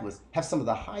 Minneapolis, have some of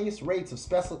the highest rates of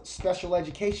special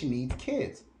education needs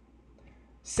kids.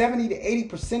 70 to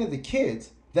 80% of the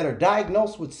kids that are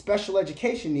diagnosed with special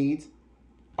education needs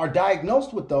are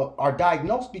diagnosed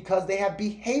because they have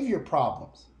behavior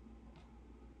problems.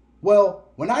 Well,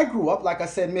 when I grew up, like I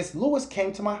said, Miss Lewis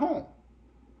came to my home.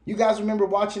 You guys remember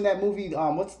watching that movie?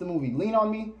 What's the movie? Lean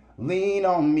on Me? Lean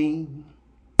on me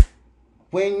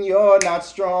when you're not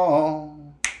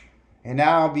strong, and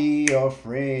I'll be your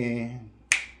friend.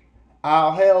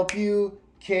 I'll help you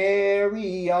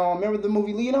carry on. Remember the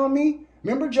movie Lean on Me?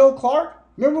 Remember Joe Clark?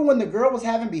 Remember when the girl was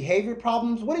having behavior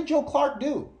problems? What did Joe Clark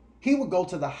do? He would go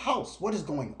to the house. What is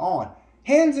going on?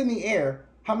 Hands in the air.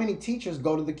 How many teachers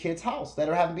go to the kid's house that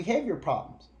are having behavior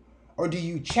problems? Or do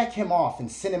you check him off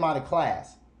and send him out of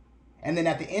class? And then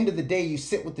at the end of the day, you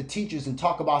sit with the teachers and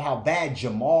talk about how bad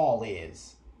Jamal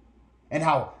is. And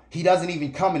how he doesn't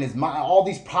even come in his mind. All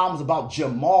these problems about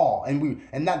Jamal.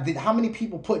 How many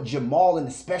people put Jamal in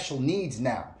the special needs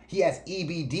now? He has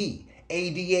EBD,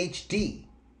 ADHD.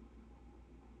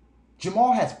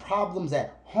 Jamal has problems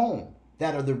at home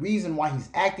that are the reason why he's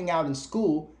acting out in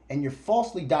school, and you're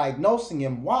falsely diagnosing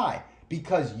him. Why?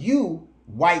 Because you,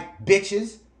 white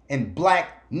bitches and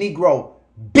black Negro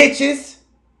bitches,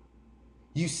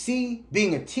 you see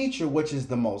being a teacher, which is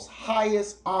the most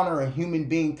highest honor a human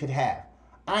being could have.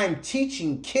 I'm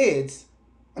teaching kids.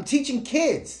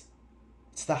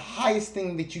 It's the highest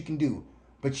thing that you can do.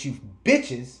 But you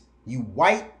bitches, you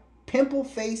white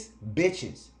pimple-faced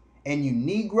bitches, and you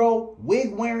Negro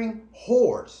wig-wearing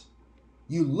whores,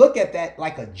 you look at that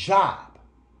like a job.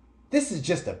 This is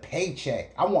just a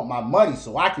paycheck. I want my money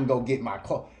so I can go get my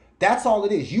clothes. That's all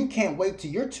it is. You can't wait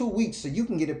till you're 2 weeks so you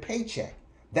can get a paycheck.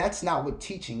 That's not what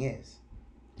teaching is.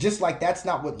 Just like that's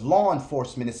not what law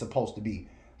enforcement is supposed to be.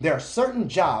 There are certain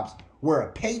jobs where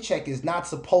a paycheck is not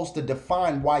supposed to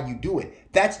define why you do it.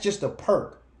 That's just a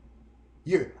perk.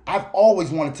 I've always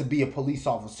wanted to be a police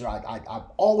officer. I've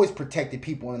always protected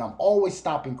people, and I'm always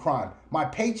stopping crime. My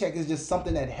paycheck is just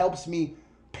something that helps me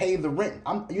pay the rent.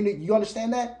 You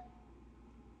understand that?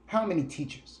 How many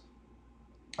teachers?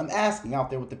 I'm asking out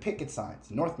there with the picket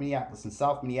signs, North Minneapolis and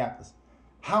South Minneapolis.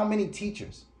 How many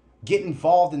teachers get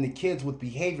involved in the kids with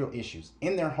behavioral issues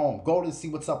in their home? Go to see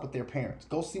what's up with their parents.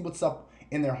 Go see what's up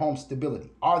in their home stability?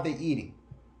 Are they eating?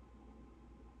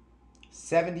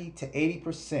 70 to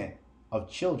 80% of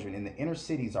children in the inner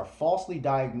cities are falsely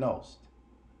diagnosed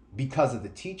because of the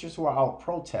teachers who are out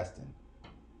protesting.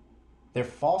 They're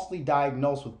falsely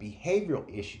diagnosed with behavioral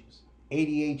issues,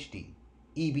 ADHD,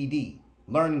 EBD,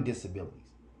 learning disabilities,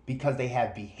 because they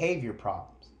have behavior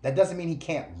problems. That doesn't mean he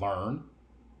can't learn.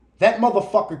 That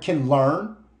motherfucker can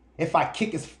learn. If I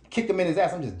kick him in his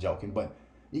ass, I'm just joking, but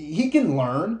he can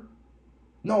learn.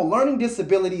 No, learning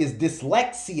disability is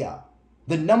dyslexia.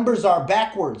 The numbers are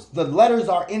backwards. The letters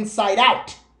are inside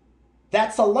out.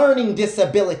 That's a learning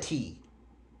disability.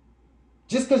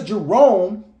 Just because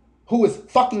Jerome, who is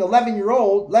fucking 11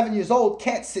 years old,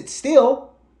 can't sit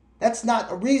still, that's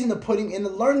not a reason to put him in the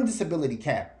learning disability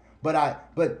camp.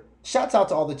 But shouts out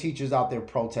to all the teachers out there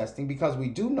protesting, because we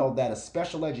do know that a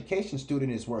special education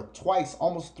student is worth twice,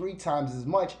 almost 3 times as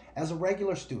much as a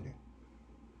regular student.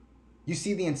 You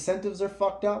see, the incentives are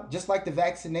fucked up. Just like the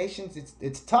vaccinations,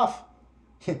 it's tough.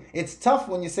 It's tough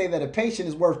when you say that a patient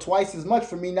is worth twice as much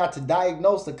for me not to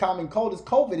diagnose the common cold as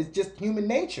COVID. It's just human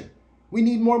nature. We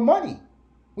need more money.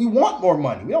 We want more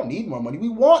money. We don't need more money. We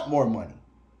want more money.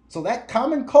 So that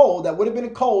common cold that would have been a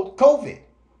cold, COVID.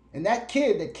 And that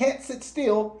kid that can't sit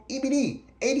still, EBD,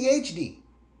 ADHD.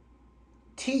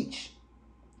 Teach.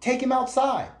 Take him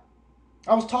outside.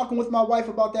 I was talking with my wife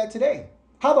about that today.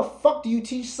 How the fuck do you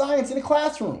teach science in a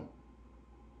classroom?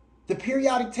 The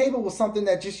periodic table was something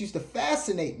that just used to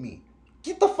fascinate me.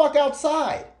 Get the fuck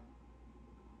outside.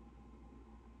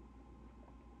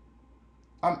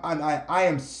 I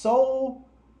am so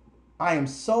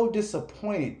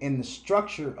disappointed in the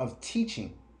structure of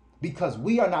teaching, because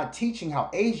we are not teaching how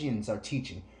Asians are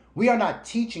teaching. We are not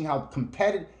teaching how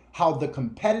the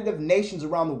competitive nations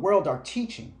around the world are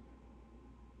teaching.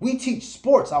 We teach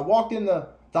sports. I walked in the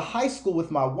high school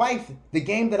with my wife, the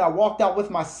game that I walked out with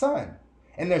my son.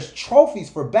 And there's trophies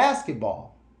for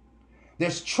basketball.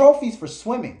 There's trophies for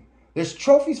swimming. There's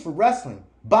trophies for wrestling,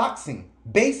 boxing,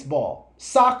 baseball,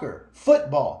 soccer,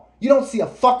 football. You don't see a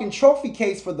fucking trophy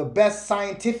case for the best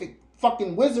scientific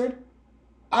fucking wizard.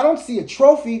 I don't see a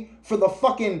trophy for the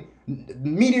fucking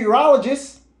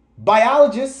meteorologists,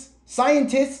 biologists,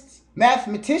 scientists,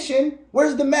 mathematician.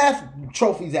 Where's the math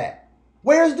trophies at?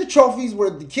 Where's the trophies where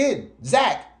the kid,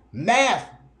 Zach, math,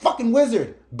 fucking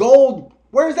wizard, gold,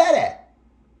 where's that at?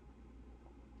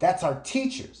 That's our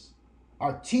teachers.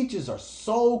 Our teachers are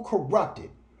so corrupted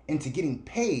into getting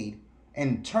paid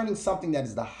and turning something that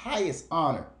is the highest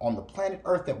honor on the planet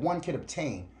Earth that one could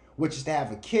obtain, which is to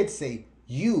have a kid say,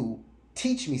 you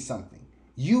teach me something.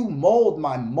 You mold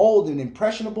my mold and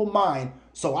impressionable mind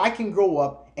so I can grow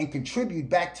up and contribute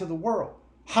back to the world.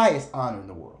 Highest honor in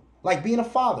the world. Like being a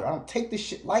father. I don't take this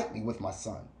shit lightly with my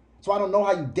son. So I don't know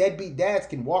how you deadbeat dads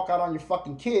can walk out on your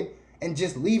fucking kid and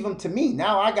just leave him to me.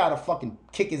 Now I gotta fucking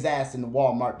kick his ass in the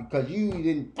Walmart because you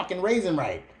didn't fucking raise him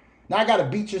right. Now I gotta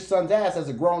beat your son's ass as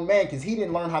a grown man because he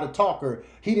didn't learn how to talk, or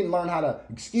he didn't learn how to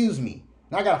excuse me.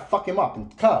 Now I gotta fuck him up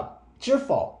and cub. It's your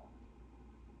fault.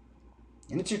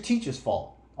 And it's your teacher's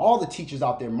fault. All the teachers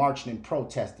out there marching and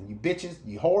protesting. You bitches,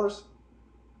 you whores.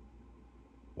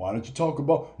 Why don't you talk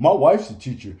about, my wife's a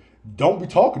teacher. Don't be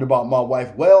talking about my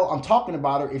wife. Well, I'm talking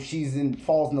about her if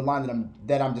falls in the line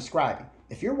that I'm describing.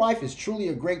 If your wife is truly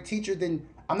a great teacher, then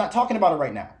I'm not talking about it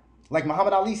right now. Like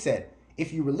Muhammad Ali said,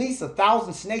 if you release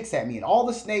 1,000 snakes at me and all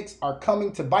the snakes are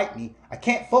coming to bite me, I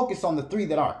can't focus on the 3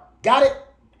 that aren't. Got it?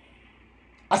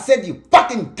 I said you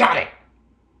fucking got it.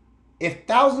 If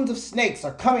thousands of snakes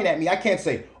are coming at me, I can't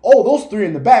say, oh, those 3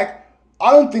 in the back,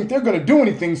 I don't think they're going to do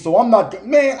anything, so I'm not,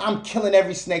 man, I'm killing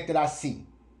every snake that I see.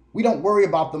 We don't worry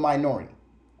about the minority.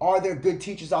 Are there good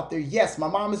teachers out there? Yes, my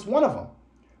mom is one of them.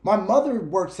 My mother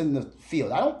works in the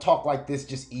field. I don't talk like this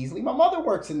just easily. My mother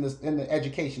works in the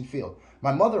education field.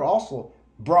 My mother also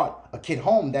brought a kid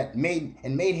home that made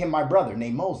him my brother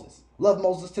named Moses. Love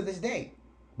Moses to this day.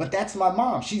 But that's my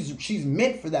mom. She's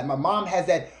meant for that. My mom has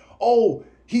that, oh,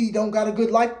 he don't got a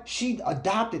good life. She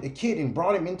adopted a kid and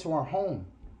brought him into our home.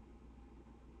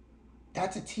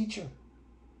 That's a teacher.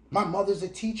 My mother's a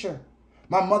teacher.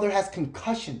 My mother has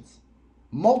concussions.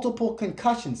 Multiple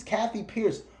concussions. Kathy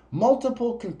Pierce,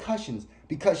 multiple concussions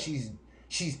because she's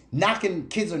knocking,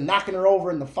 kids are knocking her over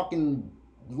in the fucking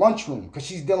lunchroom because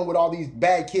she's dealing with all these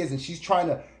bad kids and she's trying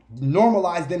to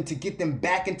normalize them to get them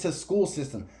back into the school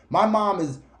system. My mom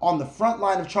is on the front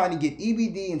line of trying to get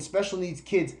EBD and special needs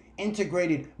kids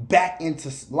integrated back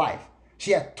into life.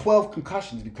 She had 12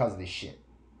 concussions because of this shit.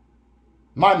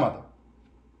 My mother.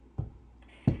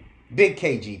 Big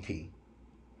KGP.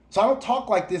 So I don't talk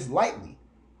like this lightly.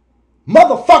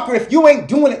 Motherfucker, if you ain't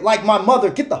doing it like my mother,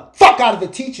 get the fuck out of the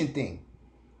teaching thing.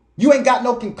 You ain't got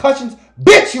no concussions.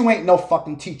 Bitch, you ain't no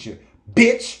fucking teacher.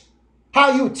 Bitch.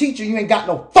 How you a teacher and you ain't got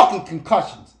no fucking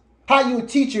concussions? How you a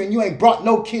teacher and you ain't brought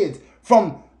no kids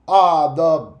from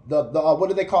the what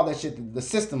do they call that shit? The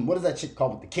system. What is that shit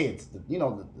called with the kids?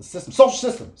 The system.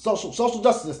 Social system. Social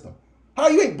justice system. How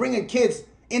you ain't bringing kids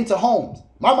into homes?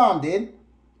 My mom did.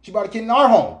 She brought a kid in our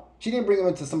home. She didn't bring him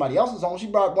into somebody else's home. She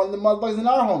brought one of the motherfuckers in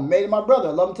our home. Made him my brother.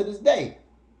 I love him to this day.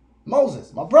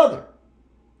 Moses, my brother.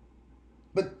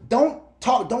 But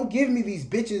don't give me these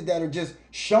bitches that are just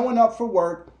showing up for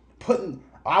work,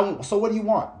 so what do you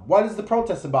want? What is the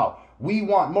protest about? We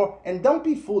want more. And don't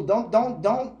be fooled.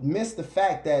 Don't miss the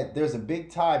fact that there's a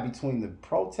big tie between the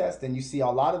protest and you see a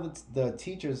lot of the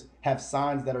teachers have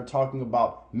signs that are talking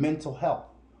about mental health.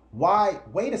 Why?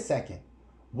 Wait a second.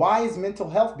 Why is mental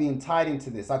health being tied into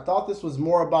this? I thought this was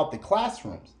more about the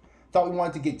classrooms. Thought we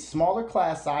wanted to get smaller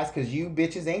class size because you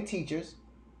bitches ain't teachers.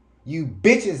 You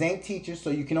bitches ain't teachers,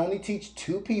 so you can only teach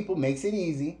 2 people. Makes it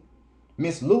easy.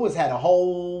 Miss Lewis had a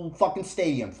whole fucking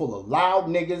stadium full of loud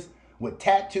niggas with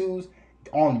tattoos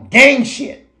on gang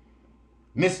shit.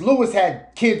 Miss Lewis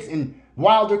had kids in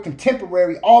Wilder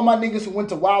Contemporary. All my niggas who went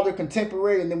to Wilder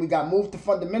Contemporary and then we got moved to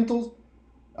fundamentals.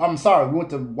 I'm sorry, we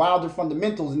went to Wilder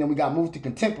Fundamentals and then we got moved to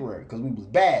Contemporary because we was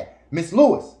bad. Miss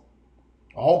Lewis,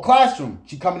 a whole classroom.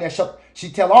 She come in there, she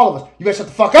tell all of us, you better shut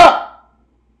the fuck up.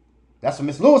 That's what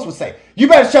Miss Lewis would say. You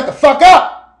better shut the fuck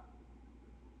up.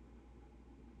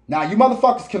 Now you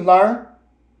motherfuckers can learn.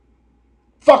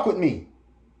 Fuck with me.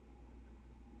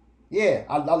 Yeah,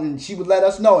 she would let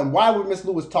us know. And why would Miss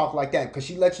Lewis talk like that? Because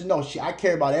she lets you know, I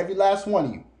care about every last one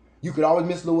of you. You could always,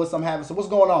 Miss Lewis, so what's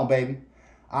going on, baby?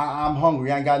 I'm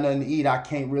hungry. I ain't got nothing to eat. I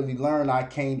can't really learn. I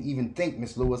can't even think,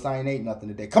 Miss Lewis. I ain't ate nothing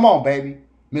today. Come on, baby.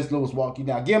 Miss Lewis walk you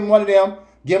down. Give him one of them.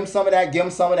 Give him some of that. Give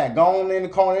him some of that. Go on in the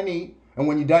corner and eat. And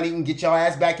when you're done eating, get your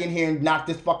ass back in here and knock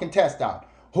this fucking test out.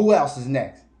 Who else is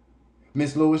next?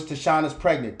 Miss Lewis, Tashana's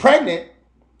pregnant. Pregnant?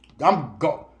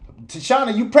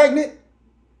 Tashana, you pregnant?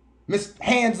 Miss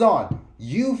Hands On.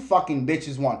 You fucking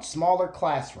bitches want smaller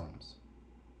classrooms,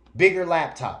 bigger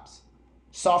laptops,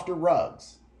 softer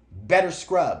rugs, better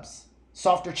scrubs,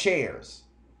 softer chairs,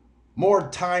 more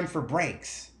time for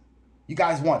breaks. You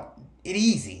guys want it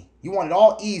easy. You want it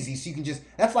all easy so you can just,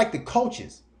 that's like the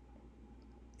coaches.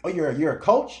 Oh, you're a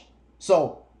coach?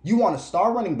 So you want a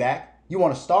star running back, you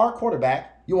want a star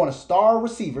quarterback, you want a star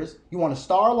receivers, you want a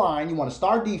star line, you want a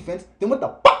star defense, then what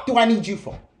the fuck do I need you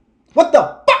for? What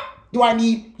the fuck do I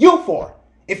need you for?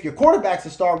 If your quarterback's a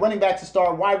star, running back's a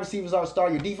star, wide receivers are a star,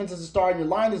 your defense is a star, and your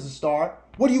line is a star,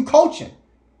 what are you coaching?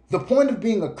 The point of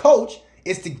being a coach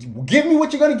is to give me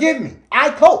what you're going to give me.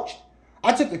 I coached.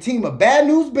 I took a team of Bad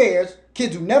News Bears,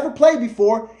 kids who never played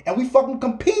before, and we fucking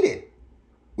competed.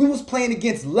 We was playing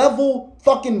against level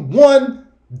fucking 1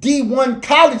 D1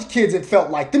 college kids, it felt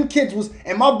like. Them kids was,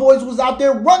 and my boys was out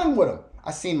there running with them.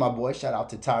 I seen my boys. Shout out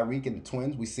to Tyreek and the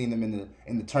twins. We seen them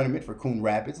in the tournament for Coon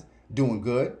Rapids, doing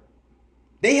good.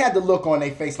 They had the look on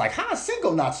their face like, how is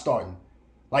Cinco not starting?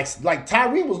 Like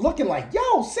Tyree was looking like,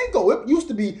 yo, Cinco. It used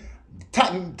to be,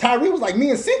 Tyree was like, me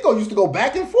and Cinco used to go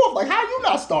back and forth. Like, how you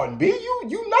not starting, B?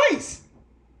 You nice.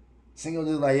 Cinco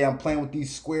just like, yeah, I'm playing with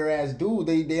these square ass dudes.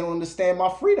 They don't understand my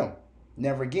freedom.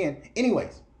 Never again.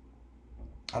 Anyways,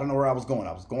 I don't know where I was going.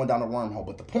 I was going down a wormhole.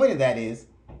 But the point of that is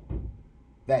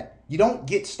that you don't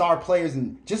get star players,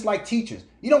 and just like teachers,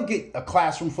 you don't get a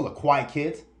classroom full of quiet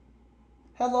kids.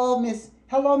 Hello, Miss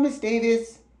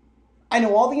Davis. I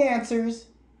know all the answers.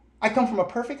 I come from a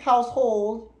perfect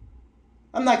household.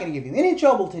 I'm not going to give you any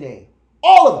trouble today.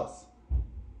 All of us.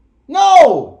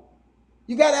 No.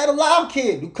 You got to have a loud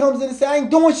kid who comes in and says, I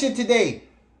ain't doing shit today.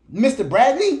 Mr.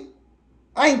 Bradley,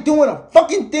 I ain't doing a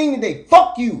fucking thing today.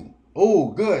 Fuck you. Oh,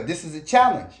 good. This is a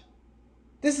challenge.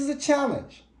 This is a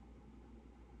challenge.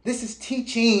 This is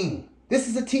teaching. This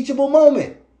is a teachable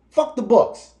moment. Fuck the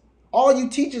books. All you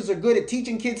teachers are good at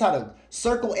teaching kids how to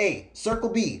circle A, circle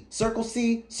B, circle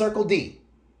C, circle D.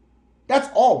 That's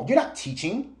all. You're not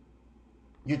teaching.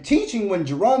 You're teaching when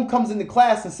Jerome comes into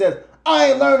class and says,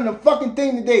 I ain't learning a fucking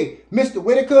thing today. Mr.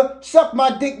 Whitaker, suck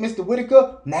my dick, Mr.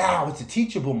 Whitaker. Now it's a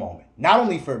teachable moment. Not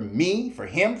only for me, for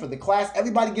him, for the class.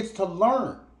 Everybody gets to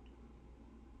learn.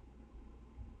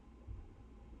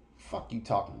 Fuck you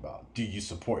talking about? Do you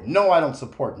support? No, I don't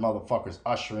support motherfuckers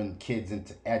ushering kids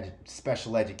into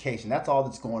special education. That's all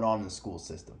that's going on in the school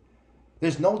system.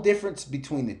 There's no difference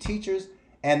between the teachers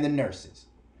and the nurses.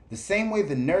 The same way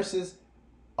the nurses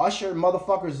usher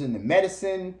motherfuckers into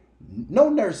medicine, no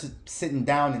nurse is sitting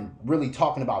down and really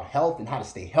talking about health and how to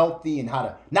stay healthy and how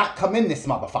to not come in this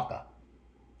motherfucker.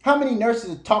 How many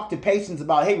nurses talk to patients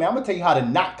about, hey man, I'm going to tell you how to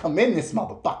not come in this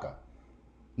motherfucker.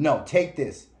 No, take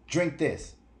this, drink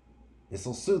this. This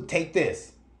will soothe. Take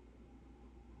this.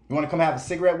 You want to come have a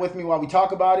cigarette with me while we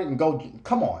talk about it and go?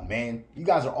 Come on, man. You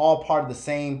guys are all part of the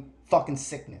same fucking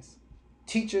sickness.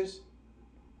 Teachers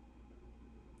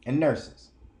and nurses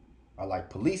are like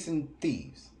police and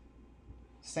thieves.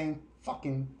 Same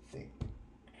fucking thing.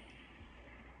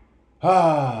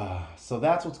 So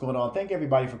that's what's going on. Thank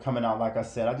everybody for coming out. Like I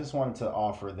said, I just wanted to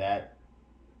offer that.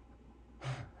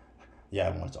 Yeah,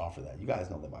 I wanted to offer that. You guys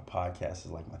know that my podcast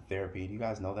is like my therapy. Do you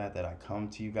guys know that I come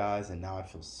to you guys and now I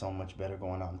feel so much better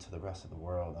going out into the rest of the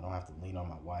world. I don't have to lean on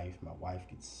my wife. My wife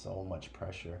gets so much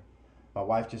pressure. My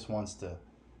wife just wants to,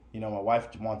 my wife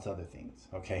wants other things,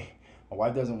 okay? My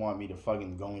wife doesn't want me to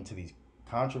fucking go into these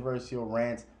controversial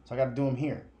rants, so I got to do them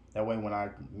here. That way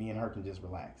me and her can just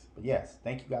relax. But yes,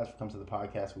 thank you guys for coming to the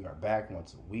podcast. We are back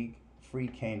once a week. Free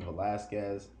Cain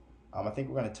Velasquez. I think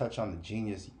we're going to touch on the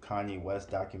Genius Kanye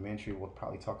West documentary. We'll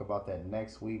probably talk about that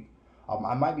next week.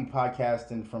 I might be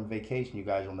podcasting from vacation. You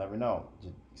guys will never know.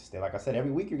 Just stay, like I said,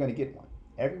 every week you're going to get one.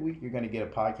 Every week you're going to get a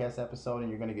podcast episode and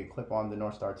you're going to get clip on the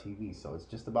North Star TV. So it's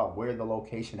just about where the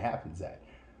location happens at.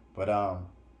 But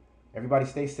everybody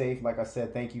stay safe. Like I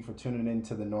said, thank you for tuning in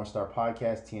to the North Star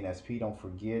Podcast, TNSP. Don't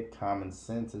forget, common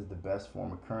sense is the best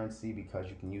form of currency because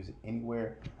you can use it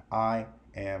anywhere. I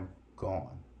am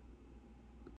gone.